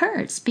know that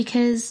hurts,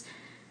 because,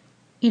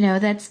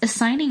 that's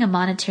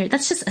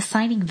that's just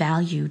assigning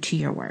value to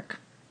your work.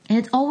 And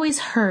it always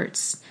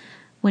hurts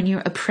when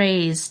you're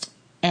appraised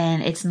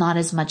and it's not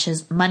as much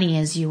as money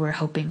as you were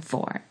hoping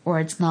for, or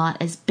it's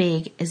not as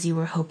big as you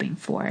were hoping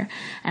for.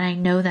 And I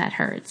know that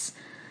hurts.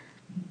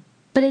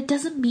 But it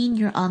doesn't mean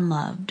you're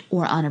unloved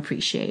or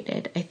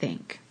unappreciated, I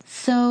think.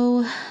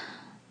 So,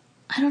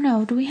 I don't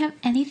know. Do we have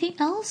anything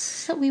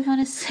else that we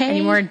want to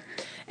say?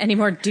 Any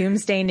more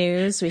doomsday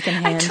news we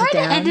can hand down? I tried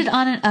to end it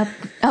on an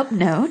up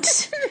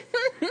note.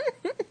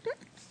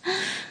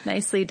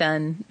 Nicely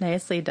done.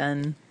 Nicely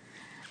done.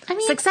 I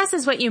mean, success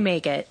is what you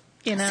make it,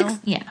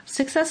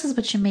 Success is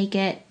what you make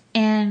it.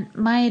 And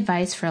my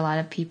advice for a lot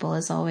of people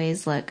is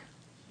always, look,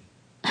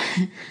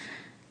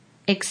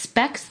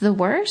 expect the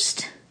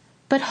worst,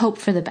 but hope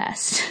for the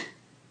best.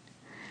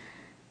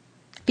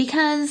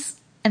 Because,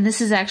 and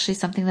this is actually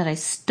something that I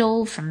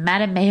stole from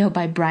Madame Mayo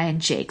by Brian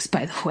Jakes,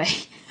 by the way.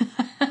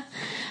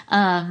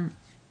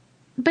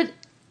 But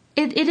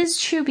it is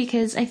true,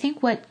 because I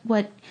think what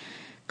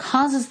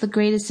causes the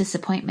greatest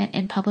disappointment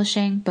in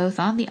publishing, both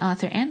on the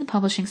author and the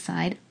publishing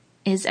side,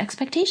 is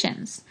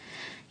expectations.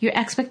 Your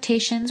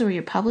expectations, or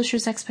your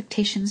publisher's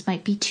expectations,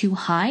 might be too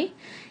high.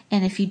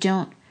 And if you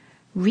don't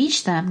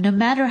reach them, no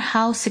matter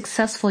how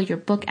successful your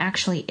book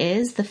actually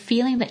is, the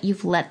feeling that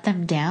you've let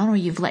them down, or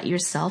you've let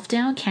yourself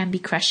down, can be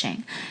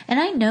crushing. And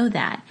I know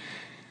that.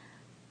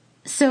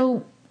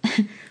 So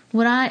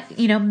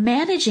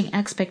managing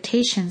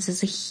expectations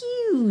is a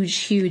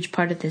huge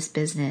part of this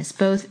business,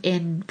 both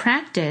in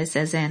practice,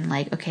 as in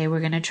like, okay, we're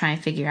going to try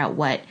and figure out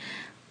what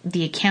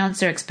the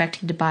accounts are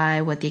expecting to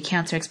buy, what the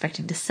accounts are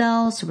expecting to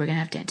sell. So we're going to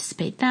have to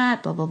anticipate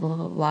that, blah, blah, blah,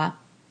 blah, blah.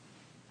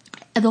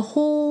 The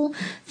whole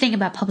thing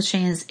about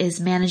publishing is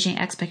managing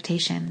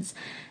expectations.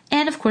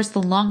 And of course,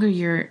 the longer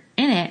you're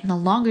in it, and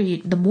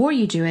the more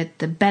you do it,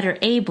 the better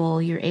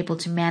you're able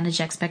to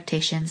manage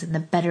expectations, and the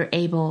better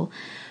able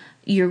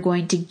you're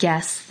going to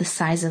guess the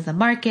size of the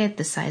market,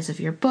 the size of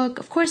your book.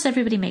 Of course,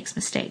 everybody makes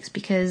mistakes,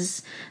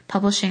 because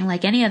publishing,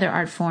 like any other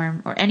art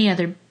form or any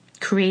other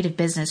creative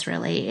business,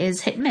 really,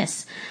 is hit and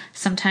miss.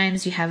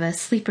 Sometimes you have a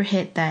sleeper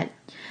hit that,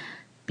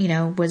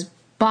 was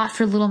bought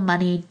for little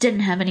money, didn't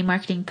have any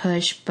marketing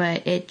push,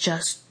 but it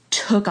just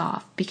took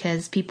off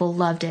because people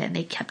loved it and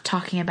they kept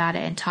talking about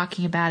it and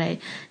talking about it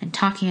and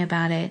talking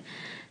about it.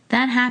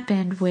 That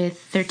happened with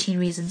 13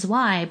 Reasons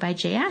Why by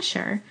Jay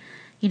Asher.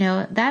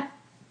 That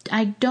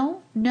I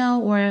don't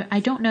know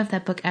if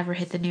that book ever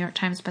hit the New York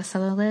Times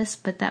bestseller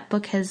list, but that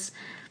book has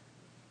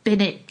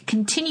been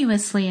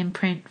continuously in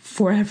print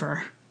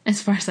forever,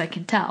 as far as I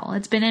can tell.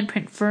 It's been in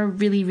print for a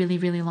really, really,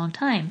 really long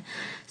time.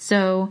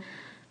 So,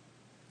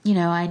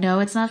 I know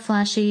it's not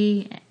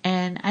flashy,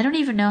 and I don't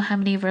even know how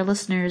many of our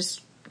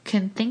listeners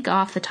can think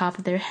off the top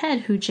of their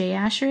head who Jay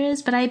Asher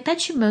is, but I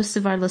bet you most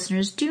of our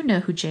listeners do know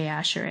who Jay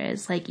Asher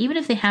is. Like, even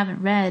if they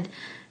haven't read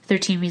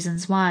 13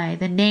 Reasons Why,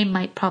 the name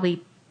might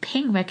probably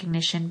ping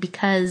recognition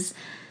because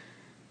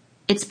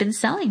it's been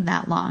selling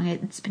that long.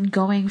 It's been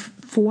going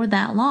for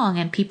that long,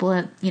 and people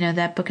have,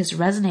 that book has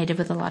resonated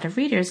with a lot of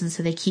readers, and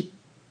so they keep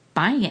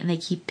buying it and they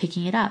keep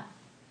picking it up.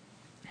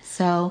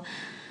 So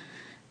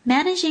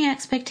managing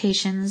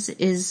expectations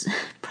is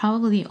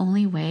probably the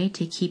only way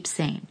to keep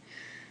sane.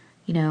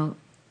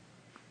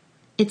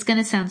 It's going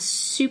to sound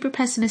super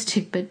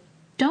pessimistic, but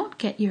don't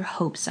get your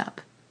hopes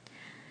up.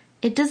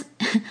 It does.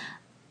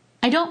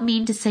 I don't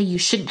mean to say you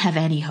shouldn't have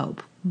any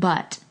hope,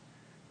 but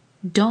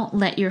don't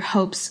let your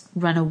hopes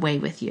run away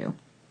with you.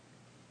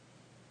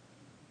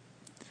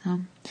 So,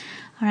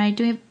 all right.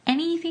 Do we have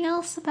anything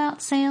else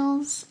about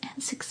sales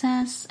and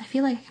success? I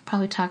feel like I could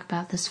probably talk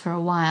about this for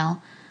a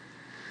while.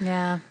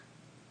 Yeah.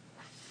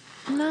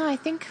 No, I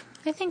think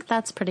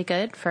that's pretty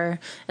good for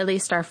at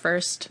least our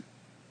first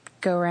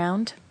go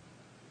round.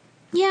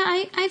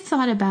 Yeah, I've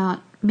thought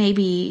about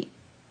maybe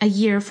a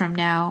year from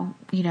now,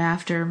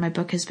 after my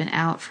book has been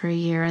out for a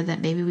year, that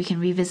maybe we can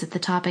revisit the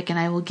topic and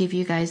I will give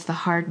you guys the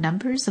hard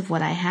numbers of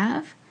what I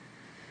have.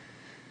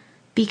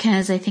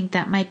 Because I think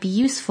that might be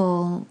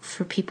useful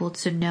for people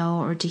to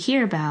know or to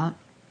hear about.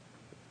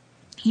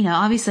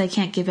 Obviously I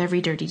can't give every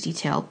dirty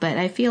detail, but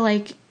I feel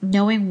like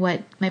knowing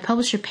what my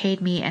publisher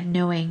paid me and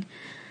knowing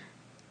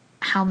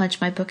how much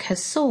my book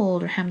has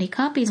sold or how many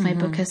copies my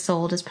book has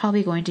sold is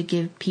probably going to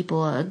give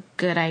people a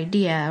good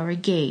idea or a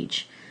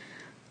gauge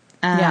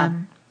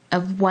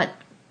of what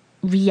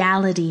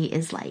reality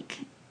is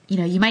like.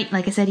 You might,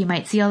 like I said, you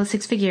might see all the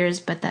six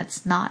figures, but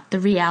that's not the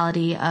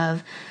reality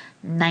of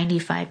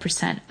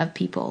 95% of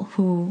people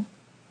who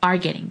are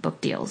getting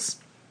book deals.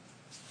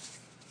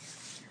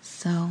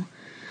 So,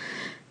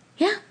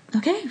 yeah,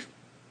 okay.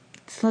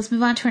 So let's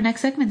move on to our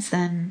next segments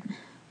then.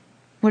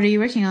 What are you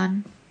working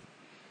on?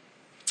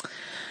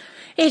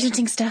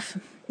 Agenting stuff.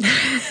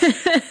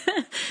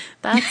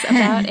 That's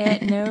about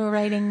it. No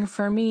writing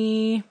for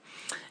me.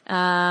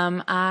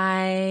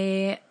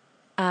 I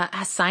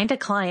signed a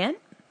client,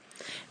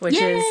 which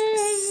Yay!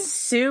 is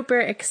super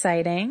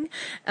exciting.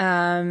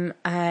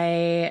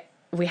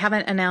 We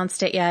haven't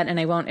announced it yet, and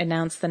I won't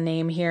announce the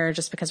name here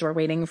just because we're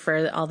waiting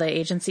for all the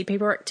agency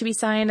paperwork to be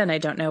signed, and I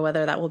don't know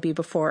whether that will be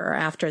before or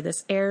after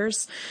this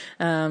airs.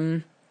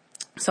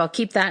 So I'll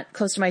keep that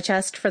close to my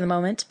chest for the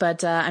moment,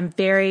 but I'm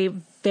very,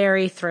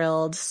 very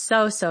thrilled.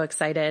 So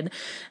excited.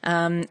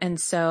 And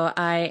so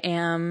I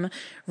am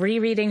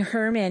rereading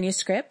her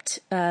manuscript,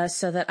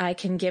 so that I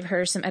can give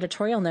her some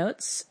editorial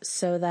notes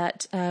so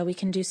that, we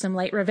can do some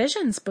light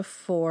revisions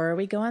before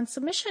we go on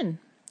submission.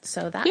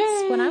 So that's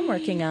Yay! What I'm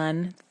working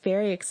on.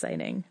 Very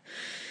exciting.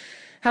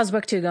 How's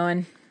book 2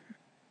 going?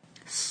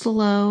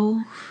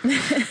 Slow.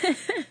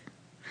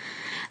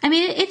 I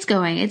mean, it's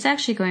going. It's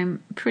actually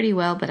going pretty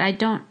well, but I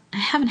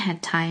haven't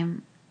had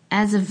time.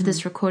 As of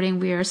this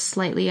recording, we are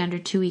slightly under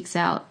 2 weeks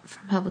out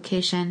from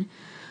publication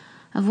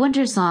of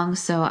Winter Song,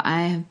 so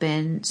I have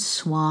been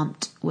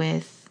swamped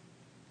with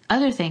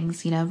other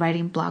things,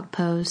 writing blog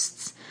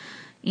posts,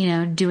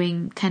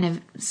 doing kind of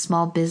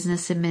small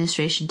business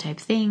administration type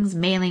things,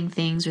 mailing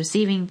things,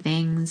 receiving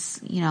things,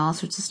 all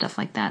sorts of stuff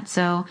like that.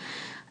 So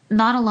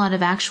not a lot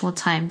of actual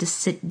time to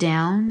sit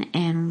down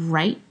and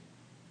write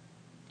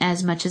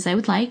as much as I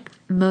would like.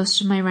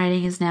 Most of my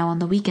writing is now on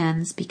the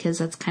weekends because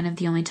that's kind of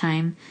the only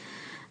time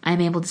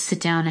I'm able to sit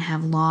down and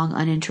have long,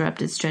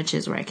 uninterrupted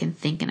stretches where I can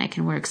think and I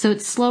can work. So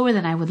it's slower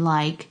than I would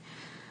like,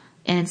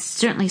 and it's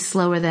certainly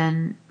slower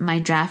than my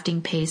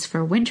drafting pace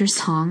for Winter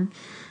Song.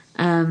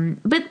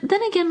 But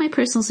then again, my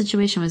personal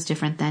situation was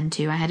different then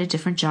too. I had a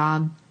different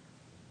job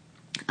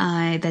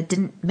that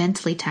didn't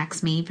mentally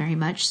tax me very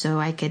much, so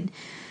I could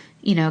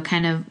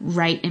kind of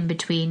write in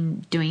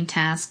between doing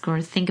tasks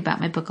or think about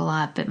my book a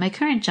lot. But my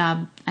current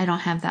job, I don't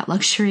have that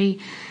luxury.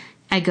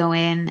 I go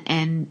in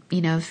and,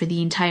 for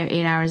the entire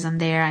 8 hours I'm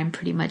there, I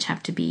pretty much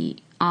have to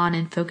be on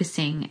and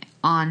focusing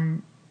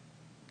on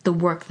the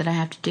work that I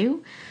have to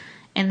do.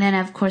 And then,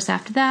 of course,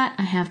 after that,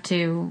 I have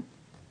to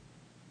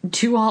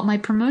do all my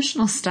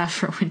promotional stuff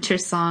for Winter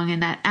Song.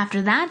 And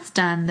after that's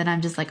done, then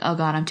I'm just like, oh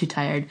God, I'm too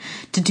tired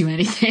to do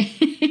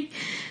anything.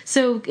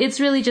 So it's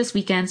really just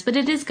weekends, but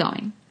it is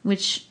going,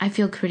 which I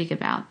feel pretty good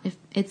about. If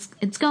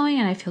it's going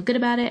and I feel good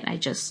about it, I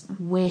just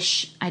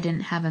wish I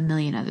didn't have a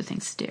million other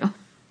things to do.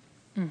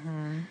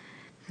 Mm-hmm.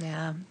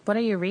 Yeah. What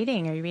are you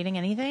reading? Are you reading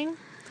anything?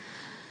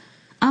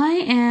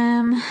 I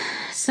am.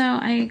 So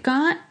I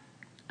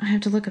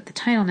have to look up the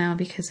title now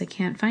because I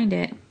can't find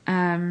it.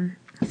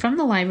 From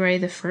the library,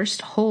 the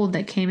first hold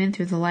that came in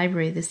through the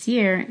library this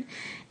year,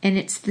 and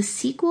it's the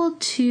sequel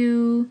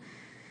to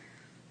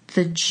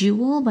The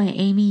Jewel by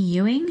Amy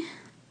Ewing.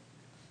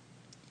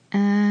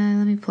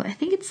 Let me pull. I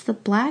think it's The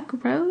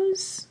Black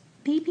Rose.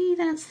 Maybe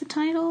that's the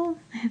title.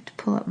 I have to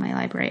pull up my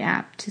library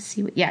app to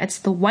see what. Yeah, it's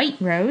The White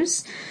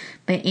Rose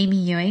by Amy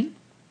Ewing.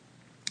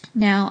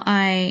 Now,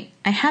 I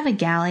have a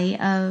galley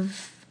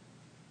of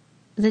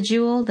The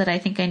Jewel that I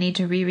think I need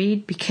to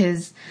reread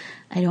because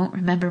I don't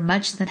remember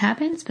much that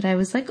happens. But I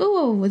was like,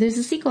 oh, well, there's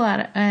a sequel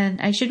out,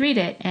 and I should read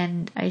it,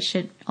 and I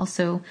should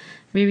also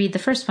reread the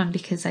first one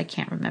because I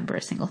can't remember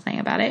a single thing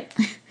about it.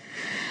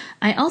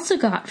 I also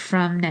got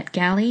from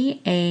NetGalley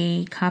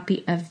a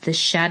copy of The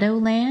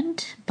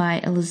Shadowland by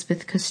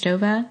Elizabeth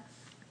Kostova.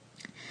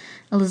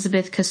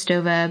 Elizabeth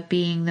Kostova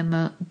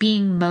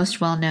being most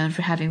well known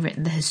for having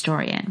written The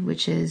Historian,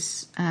 which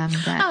is that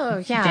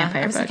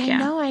vampire book.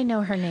 I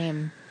know her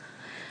name.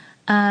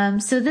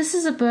 So this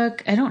is a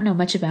book, I don't know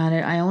much about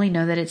it. I only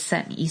know that it's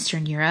set in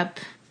Eastern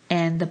Europe,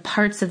 And the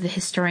parts of the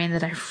historian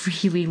that I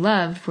really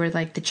loved were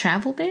like the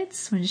travel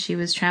bits when she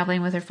was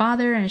traveling with her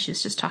father and she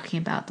was just talking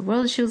about the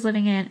world she was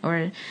living in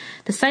or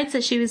the sights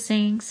that she was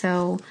seeing.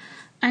 So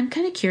I'm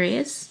kind of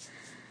curious.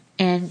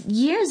 And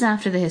years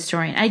after the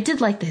historian, I did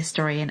like the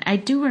historian. I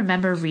do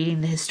remember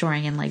reading the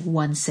historian in like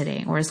one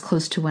sitting or as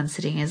close to one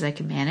sitting as I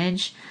could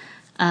manage.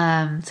 So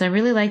I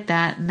really liked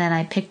that. And then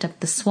I picked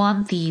up The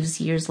Swan Thieves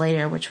years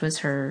later, which was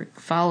her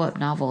follow-up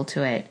novel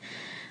to it.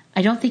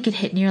 I don't think it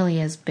hit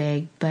nearly as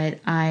big, but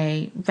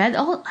I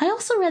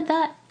also read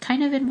that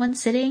kind of in one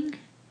sitting.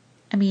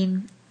 I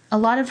mean, a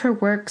lot of her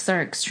works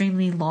are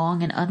extremely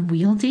long and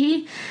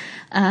unwieldy.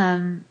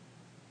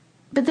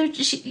 But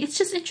it's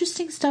just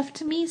interesting stuff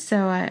to me.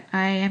 So I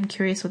am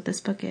curious what this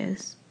book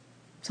is.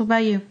 So what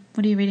about you?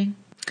 What are you reading?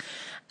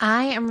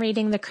 I am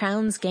reading The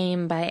Crown's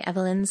Game by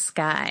Evelyn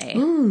Skye.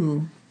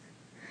 Ooh.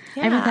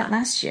 Yeah. I read that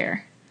last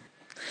year.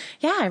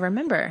 Yeah, I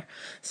remember.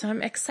 So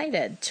I'm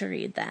excited to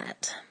read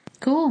that.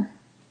 Cool.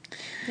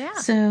 Yeah.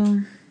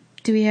 So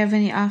do we have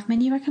any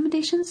off-menu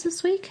recommendations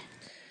this week?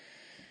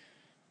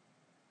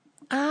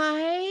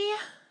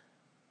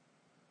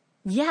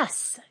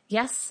 Yes,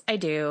 I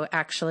do,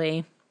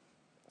 actually.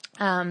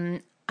 I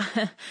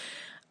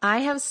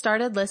have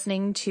started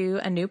listening to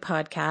a new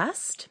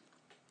podcast.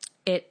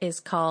 It is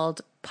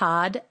called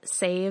Pod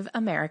Save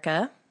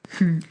America.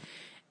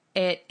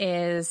 It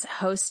is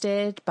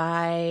hosted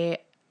by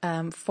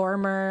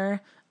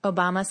former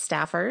Obama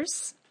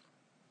staffers,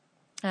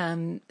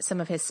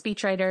 some of his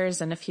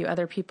speechwriters and a few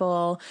other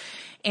people.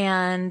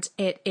 And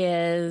it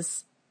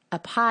is a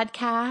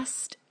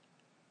podcast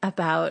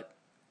about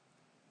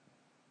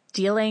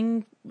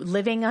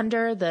living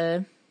under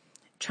the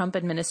Trump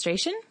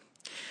administration.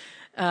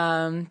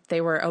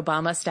 They were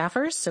Obama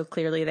staffers, so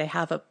clearly they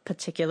have a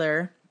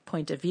particular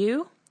point of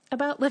view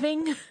about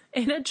living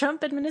in a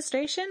Trump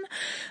administration.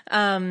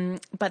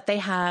 But they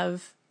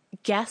have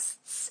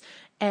guests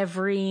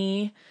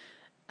every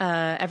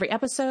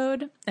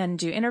episode and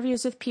do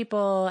interviews with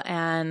people.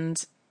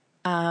 And,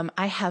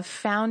 I have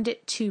found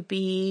it to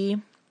be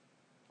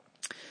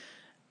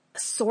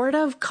sort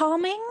of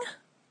calming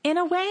in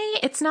a way.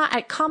 It's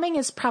not, calming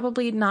is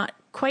probably not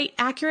quite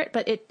accurate,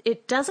 but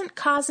it doesn't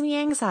cause me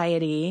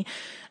anxiety.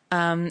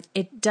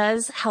 It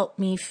does help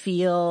me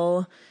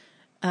feel,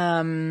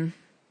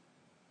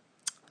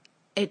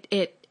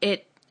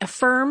 it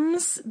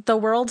affirms the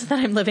world that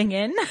I'm living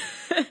in.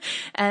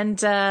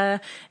 and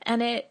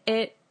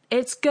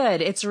it's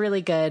good. It's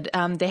really good.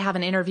 They have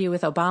an interview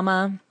with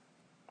Obama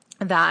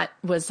that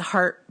was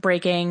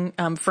heartbreaking.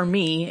 For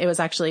me, it was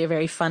actually a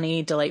very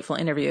funny, delightful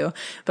interview,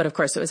 but of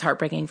course it was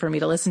heartbreaking for me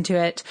to listen to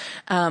it.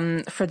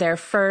 For their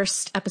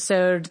first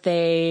episode,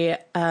 they,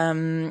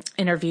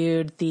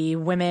 interviewed the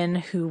women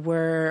who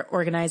were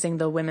organizing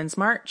the Women's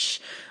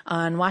March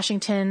on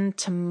Washington.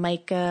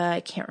 Tamika, I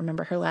can't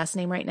remember her last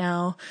name right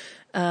now.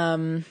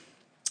 And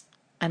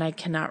I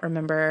cannot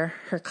remember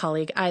her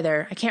colleague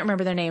either. I can't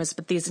remember their names,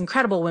 but these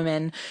incredible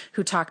women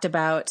who talked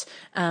about,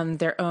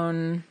 their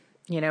own,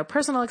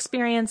 personal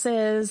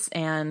experiences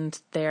and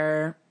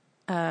their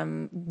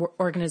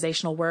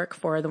organizational work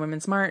for the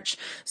Women's March.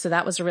 So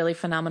that was a really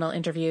phenomenal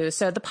interview.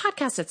 So the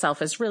podcast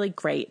itself is really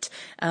great.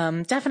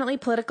 Definitely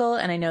political.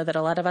 And I know that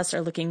a lot of us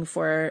are looking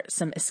for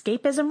some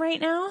escapism right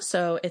now.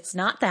 So it's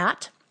not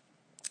that.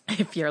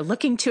 If you're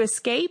looking to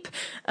escape,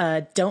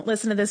 don't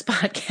listen to this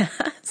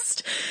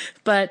podcast.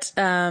 But,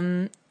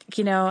 I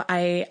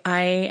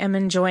am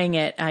enjoying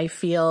it. I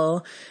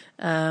feel,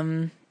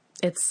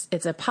 it's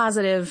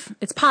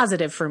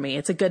positive for me.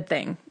 It's a good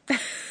thing.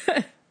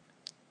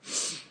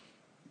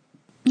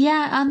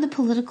 Yeah, on the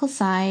political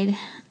side,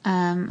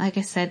 like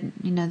I said,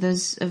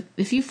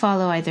 if you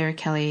follow either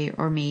Kelly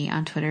or me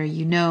on Twitter,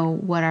 you know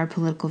what our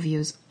political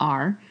views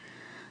are.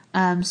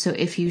 So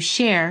if you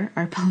share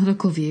our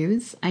political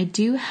views, I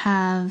do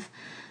have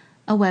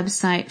a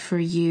website for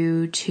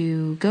you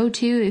to go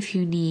to if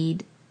you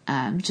need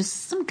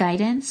just some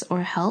guidance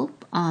or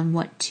help on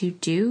what to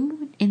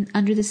do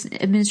under this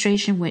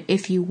administration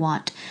if you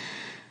want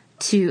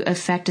to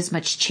affect as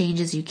much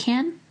change as you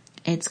can.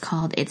 It's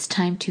called It's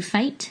Time to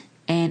Fight,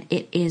 and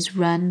it is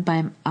run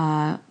by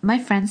my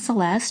friend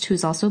Celeste,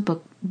 who's also a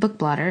book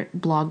blogger,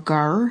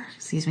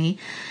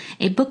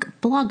 a book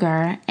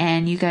blogger,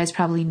 and you guys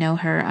probably know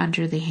her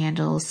under the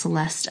handle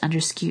Celeste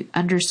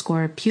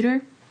underscore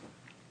Pewter.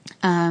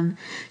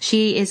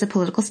 She is a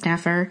political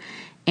staffer,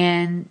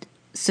 and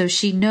so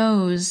she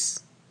knows,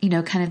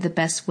 kind of the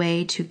best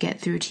way to get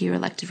through to your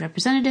elected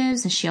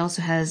representatives. And she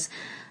also has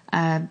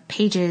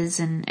pages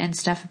and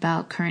stuff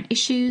about current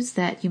issues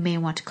that you may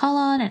want to call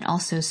on, and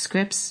also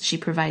scripts. She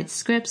provides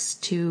scripts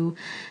to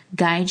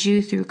guide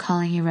you through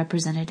calling your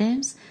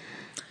representatives.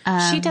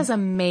 She does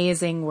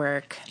amazing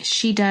work.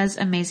 She does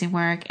amazing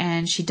work,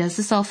 and she does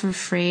this all for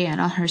free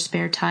and on her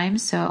spare time.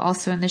 So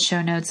also in the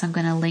show notes, I'm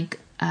going to link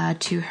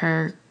to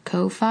her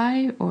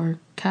Ko-fi or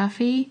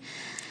Coffee.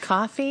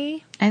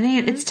 Coffee? I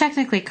think it's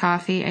technically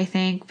coffee,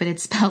 but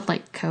it's spelled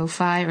like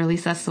Ko-fi, or at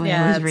least that's the way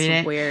I always read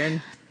it.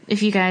 Weird.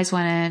 if you guys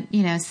want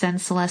to,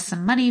 send Celeste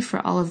some money for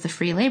all of the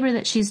free labor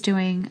that she's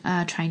doing,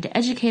 trying to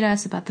educate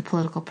us about the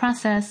political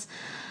process,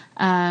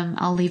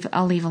 I'll leave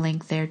a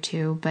link there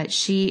too. But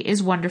she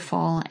is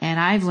wonderful, and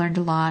I've learned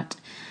a lot.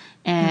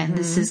 And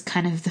this is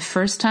kind of the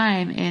first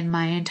time in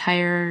my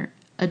entire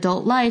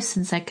adult life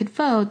since I could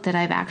vote that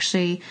I've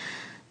actually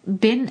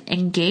been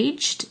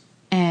engaged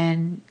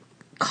and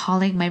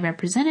calling my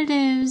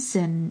representatives.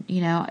 And,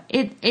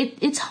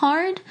 it's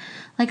hard.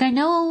 Like, I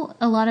know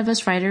a lot of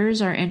us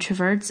writers are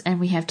introverts and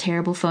we have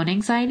terrible phone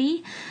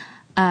anxiety.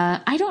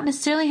 I don't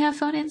necessarily have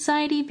phone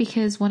anxiety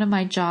because one of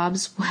my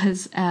jobs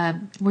was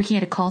working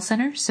at a call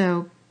center.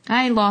 So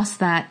I lost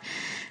that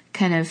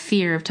kind of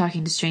fear of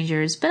talking to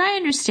strangers. But I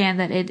understand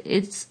that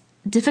it's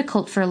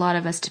difficult for a lot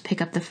of us to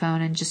pick up the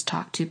phone and just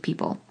talk to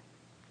people.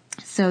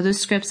 So those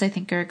scripts I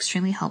think are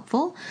extremely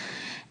helpful.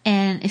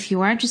 And if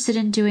you are interested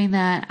in doing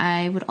that,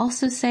 I would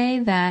also say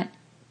that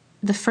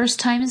the first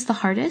time is the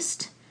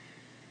hardest.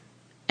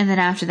 And then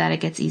after that, it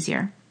gets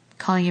easier.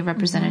 Calling your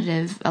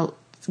representative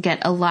get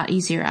a lot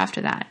easier after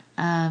that.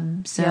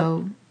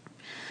 So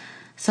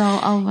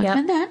I'll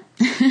recommend that.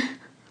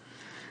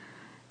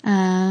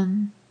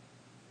 I'm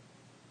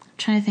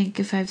trying to think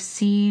if I've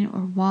seen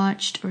or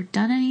watched or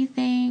done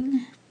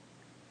anything.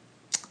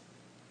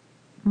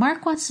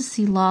 Mark wants to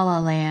see La La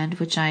Land,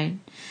 which I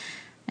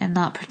am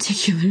not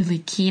particularly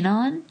keen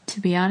on, to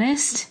be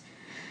honest.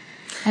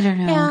 I don't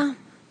know. Yeah.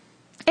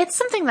 It's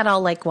something that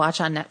I'll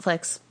watch on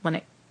Netflix when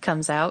it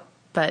comes out,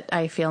 but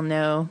I feel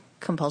no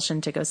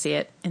compulsion to go see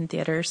it in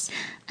theaters.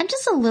 I'm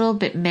just a little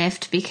bit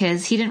miffed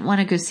because he didn't want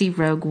to go see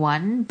Rogue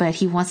One, but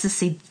he wants to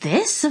see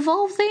this of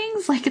all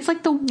things. It's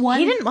like the one.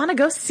 He didn't want to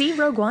go see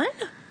Rogue One?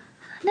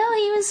 No,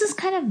 he was just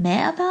kind of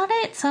meh about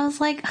it. So I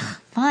was like,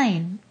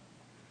 fine.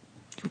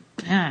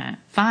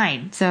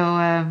 Fine.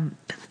 So,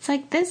 it's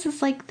like,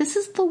 this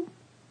is the,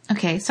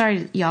 okay,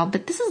 sorry y'all,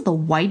 but this is the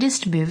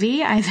whitest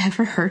movie I've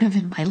ever heard of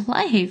in my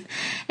life.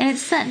 And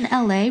it's set in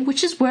LA,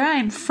 which is where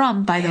I'm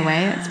from, by the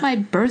way. It's my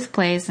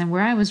birthplace and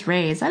where I was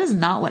raised. That is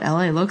not what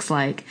LA looks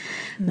like.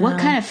 No. What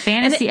kind of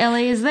fantasy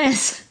LA is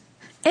this?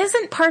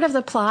 Isn't part of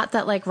the plot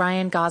that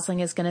Ryan Gosling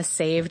is going to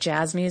save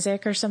jazz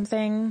music or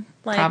something?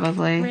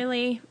 Probably.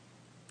 Really?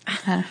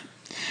 I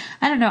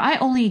don't know. I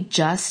only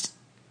just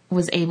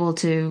was able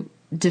to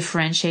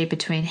differentiate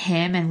between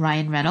him and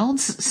Ryan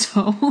Reynolds.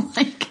 So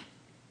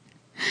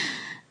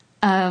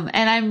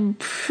and I'm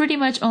pretty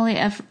much only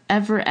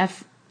ever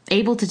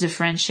able to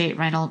differentiate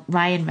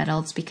Ryan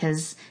Reynolds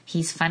because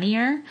he's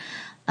funnier.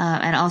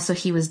 And also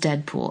he was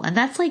Deadpool. And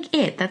that's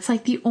it. That's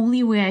the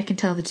only way I can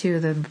tell the two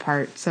of them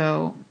apart.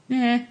 So,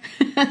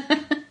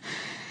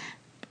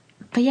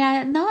 But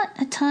yeah, not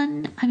a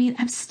ton. I mean,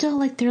 I'm still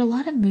there are a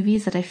lot of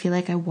movies that I feel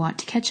like I want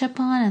to catch up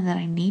on and that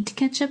I need to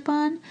catch up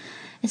on.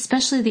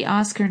 Especially the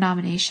Oscar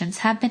nominations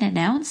have been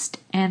announced,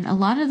 and a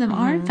lot of them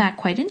are in fact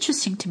quite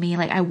interesting to me.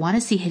 I want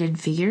to see Hidden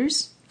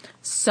Figures.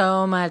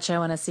 So much I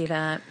want to see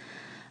that.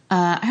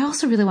 I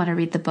also really want to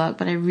read the book,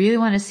 but I really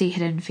want to see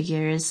Hidden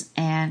Figures.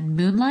 And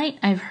Moonlight,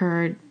 I've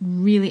heard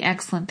really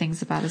excellent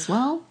things about as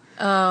well.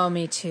 Oh,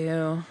 me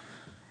too.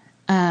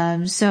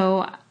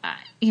 So,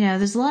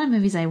 there's a lot of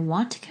movies I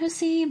want to go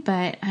see,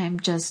 but I'm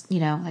just,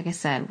 like I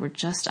said, we're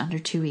just under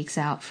 2 weeks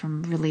out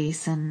from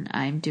release, and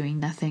I'm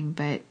doing nothing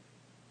but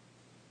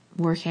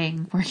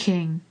working.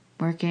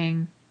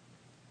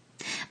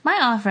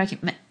 My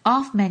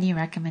off-menu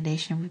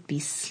recommendation would be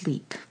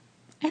sleep.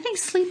 I think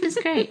sleep is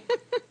great.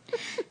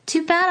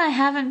 Too bad I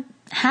haven't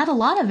had a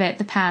lot of it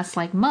the past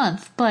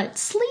month, but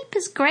sleep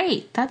is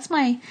great. That's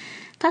my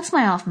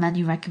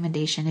off-menu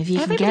recommendation. If you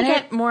can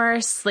get more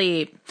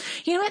sleep.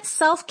 You know, it's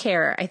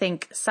self-care. I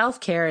think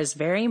self-care is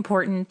very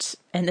important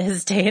in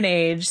this day and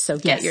age. So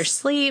get your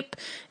sleep,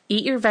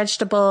 eat your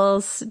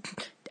vegetables,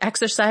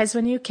 exercise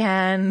when you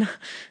can,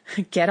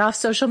 get off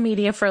social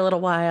media for a little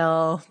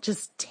while.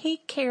 Just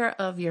take care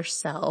of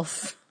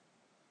yourself.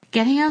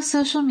 Getting off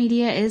social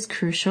media is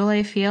crucial,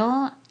 I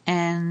feel.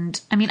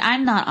 And I mean,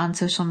 I'm not on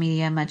social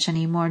media much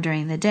anymore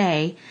during the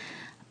day.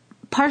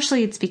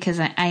 Partially it's because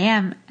I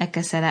am, like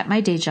I said, at my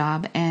day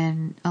job,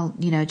 and,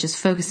 just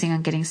focusing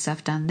on getting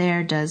stuff done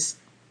there does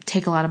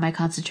take a lot of my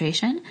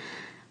concentration.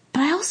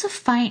 But I also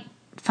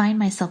find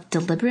myself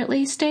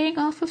deliberately staying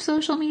off of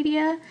social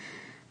media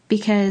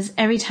because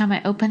every time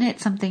I open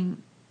it,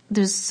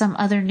 there's some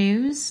other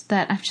news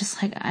that I'm just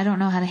I don't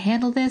know how to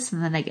handle this.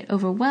 And then I get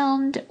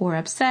overwhelmed or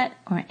upset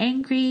or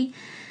angry.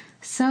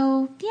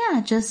 So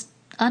yeah, just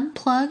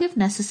unplug if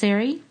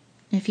necessary.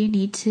 If you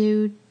need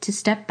to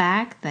step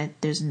back,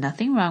 that there's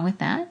nothing wrong with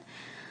that.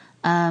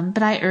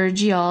 But I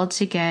urge you all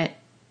to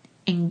get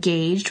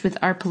engaged with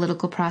our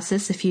political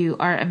process if you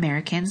are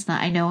Americans. Now,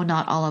 I know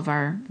not all of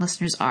our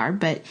listeners are,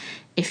 but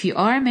if you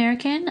are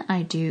American,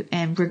 I do,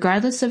 and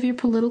regardless of your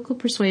political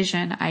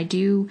persuasion, I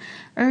do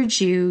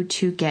urge you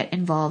to get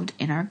involved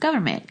in our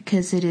government,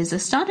 because it is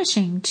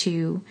astonishing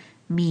to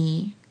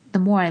me, the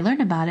more I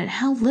learn about it,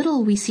 how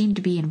little we seem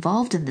to be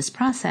involved in this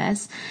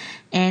process,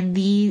 and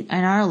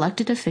our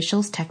elected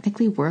officials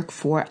technically work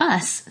for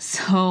us.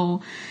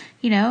 So,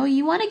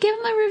 you want to give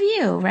them a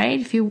review, right?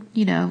 If you,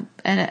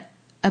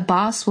 a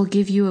boss will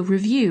give you a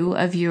review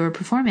of your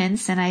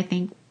performance. And I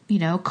think,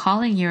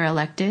 calling your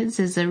electeds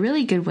is a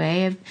really good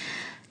way of,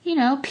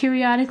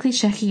 periodically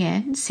checking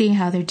in, seeing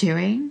how they're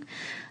doing,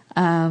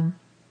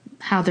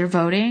 how they're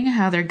voting,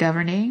 how they're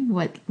governing,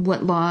 what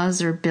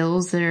laws or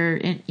bills they're,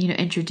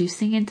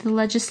 introducing into the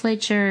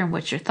legislature, and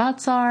what your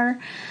thoughts are.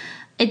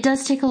 It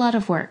does take a lot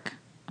of work.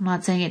 I'm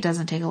not saying it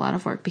doesn't take a lot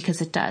of work,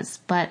 because it does.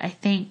 But I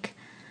think,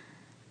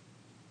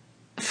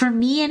 for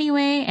me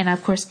anyway, and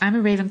of course I'm a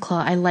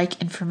Ravenclaw, I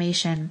like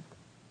information.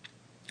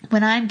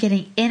 When I'm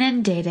getting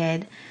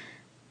inundated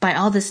by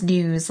all this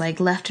news, like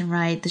left and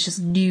right, there's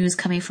just news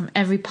coming from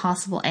every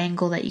possible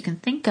angle that you can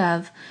think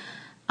of,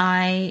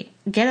 I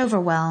get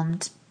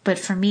overwhelmed. But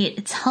for me,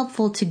 it's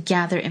helpful to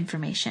gather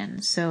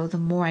information. So the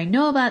more I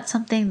know about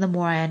something, the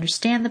more I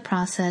understand the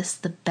process,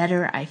 the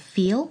better I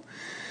feel.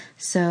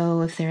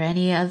 So if there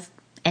are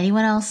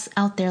anyone else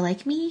out there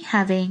like me,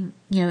 having,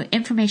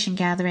 information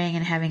gathering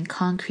and having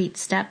concrete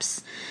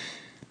steps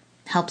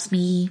helps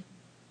me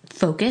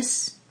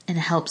focus, and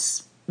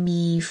helps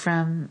me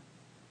from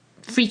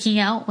freaking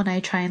out when I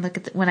try and look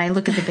at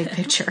the big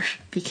picture,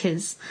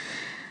 because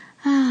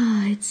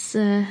it's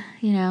the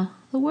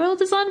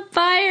world is on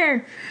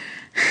fire.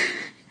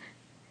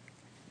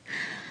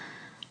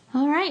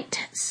 All right,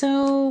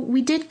 so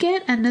we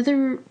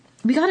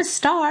got a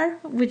star,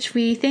 which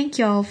we thank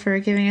y'all for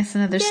giving us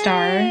another Yay!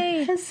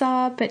 star.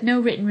 Huzzah, but no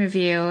written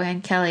review,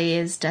 and Kelly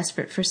is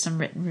desperate for some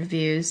written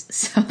reviews,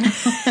 so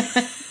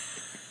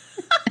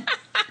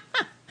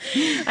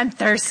I'm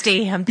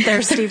thirsty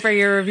for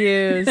your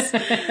reviews.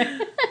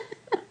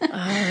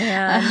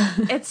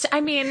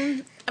 Oh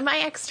man.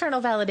 My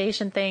external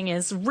validation thing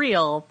is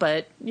real,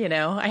 but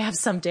I have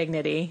some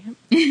dignity,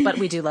 but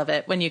we do love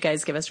it when you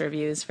guys give us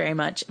reviews very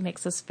much. It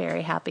makes us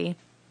very happy.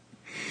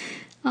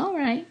 All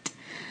right.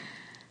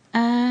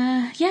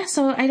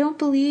 So I don't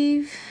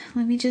believe,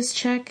 let me just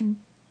check and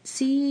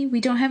see.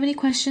 We don't have any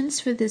questions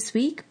for this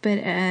week, but,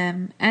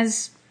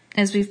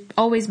 as we've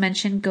always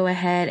mentioned, go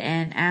ahead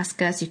and ask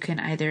us. You can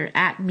either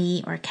at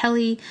me or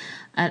Kelly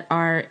at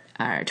our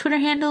Twitter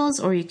handles,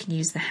 or you can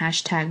use the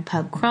hashtag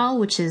pubcrawl,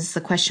 which is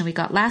the question we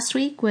got last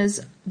week,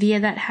 was via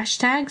that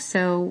hashtag.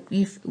 So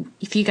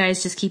if you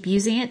guys just keep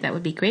using it, that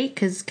would be great,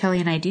 because Kelly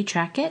and I do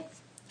track it.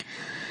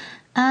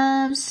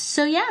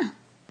 So yeah.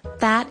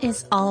 That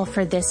is all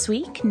for this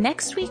week.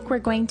 Next week, we're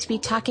going to be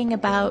talking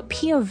about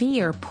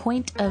POV, or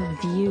point of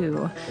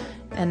view,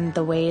 and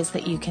the ways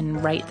that you can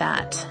write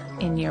that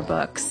in your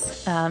books.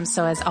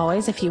 So as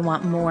always, if you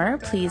want more,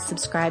 please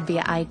subscribe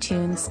via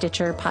iTunes,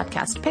 Stitcher,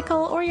 Podcast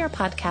Pickle, or your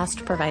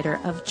podcast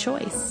provider of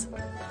choice.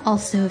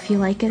 Also, if you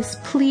like us,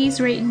 please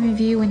rate and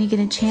review when you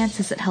get a chance,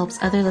 as it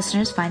helps other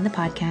listeners find the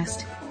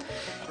podcast.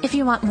 If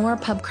you want more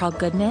Pub Crawl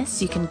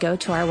goodness, you can go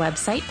to our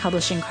website,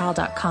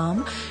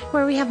 publishingcrawl.com,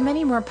 where we have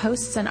many more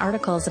posts and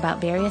articles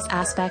about various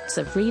aspects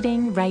of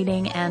reading,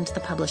 writing, and the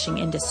publishing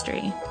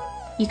industry.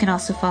 You can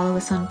also follow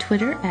us on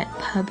Twitter at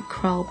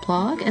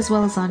PubCrawlBlog, as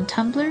well as on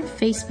Tumblr,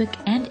 Facebook,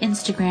 and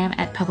Instagram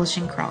at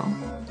Publishing Crawl.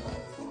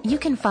 You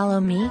can follow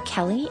me,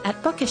 Kelly,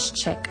 at Bookish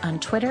Chick on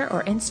Twitter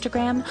or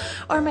Instagram,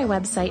 or my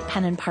website,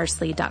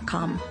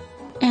 penandparsley.com.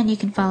 And you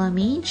can follow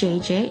me,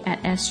 JJ,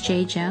 at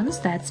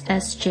SJJones, that's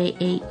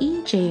SJAEJONES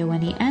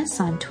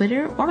on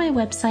Twitter, or my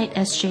website,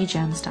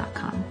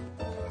 sjjones.com.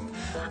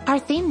 Our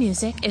theme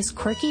music is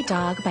Quirky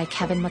Dog by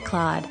Kevin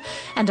MacLeod,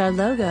 and our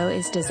logo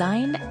is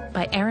designed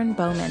by Aaron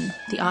Bowman,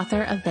 the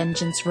author of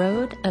Vengeance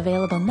Road,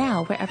 available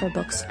now wherever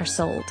books are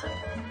sold.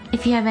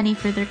 If you have any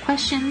further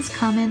questions,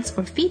 comments,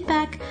 or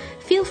feedback,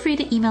 feel free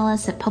to email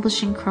us at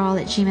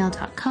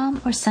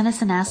publishingcrawl@gmail.com, or send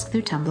us an ask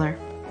through Tumblr.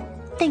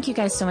 Thank you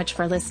guys so much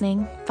for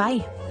listening.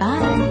 Bye.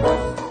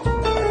 Bye.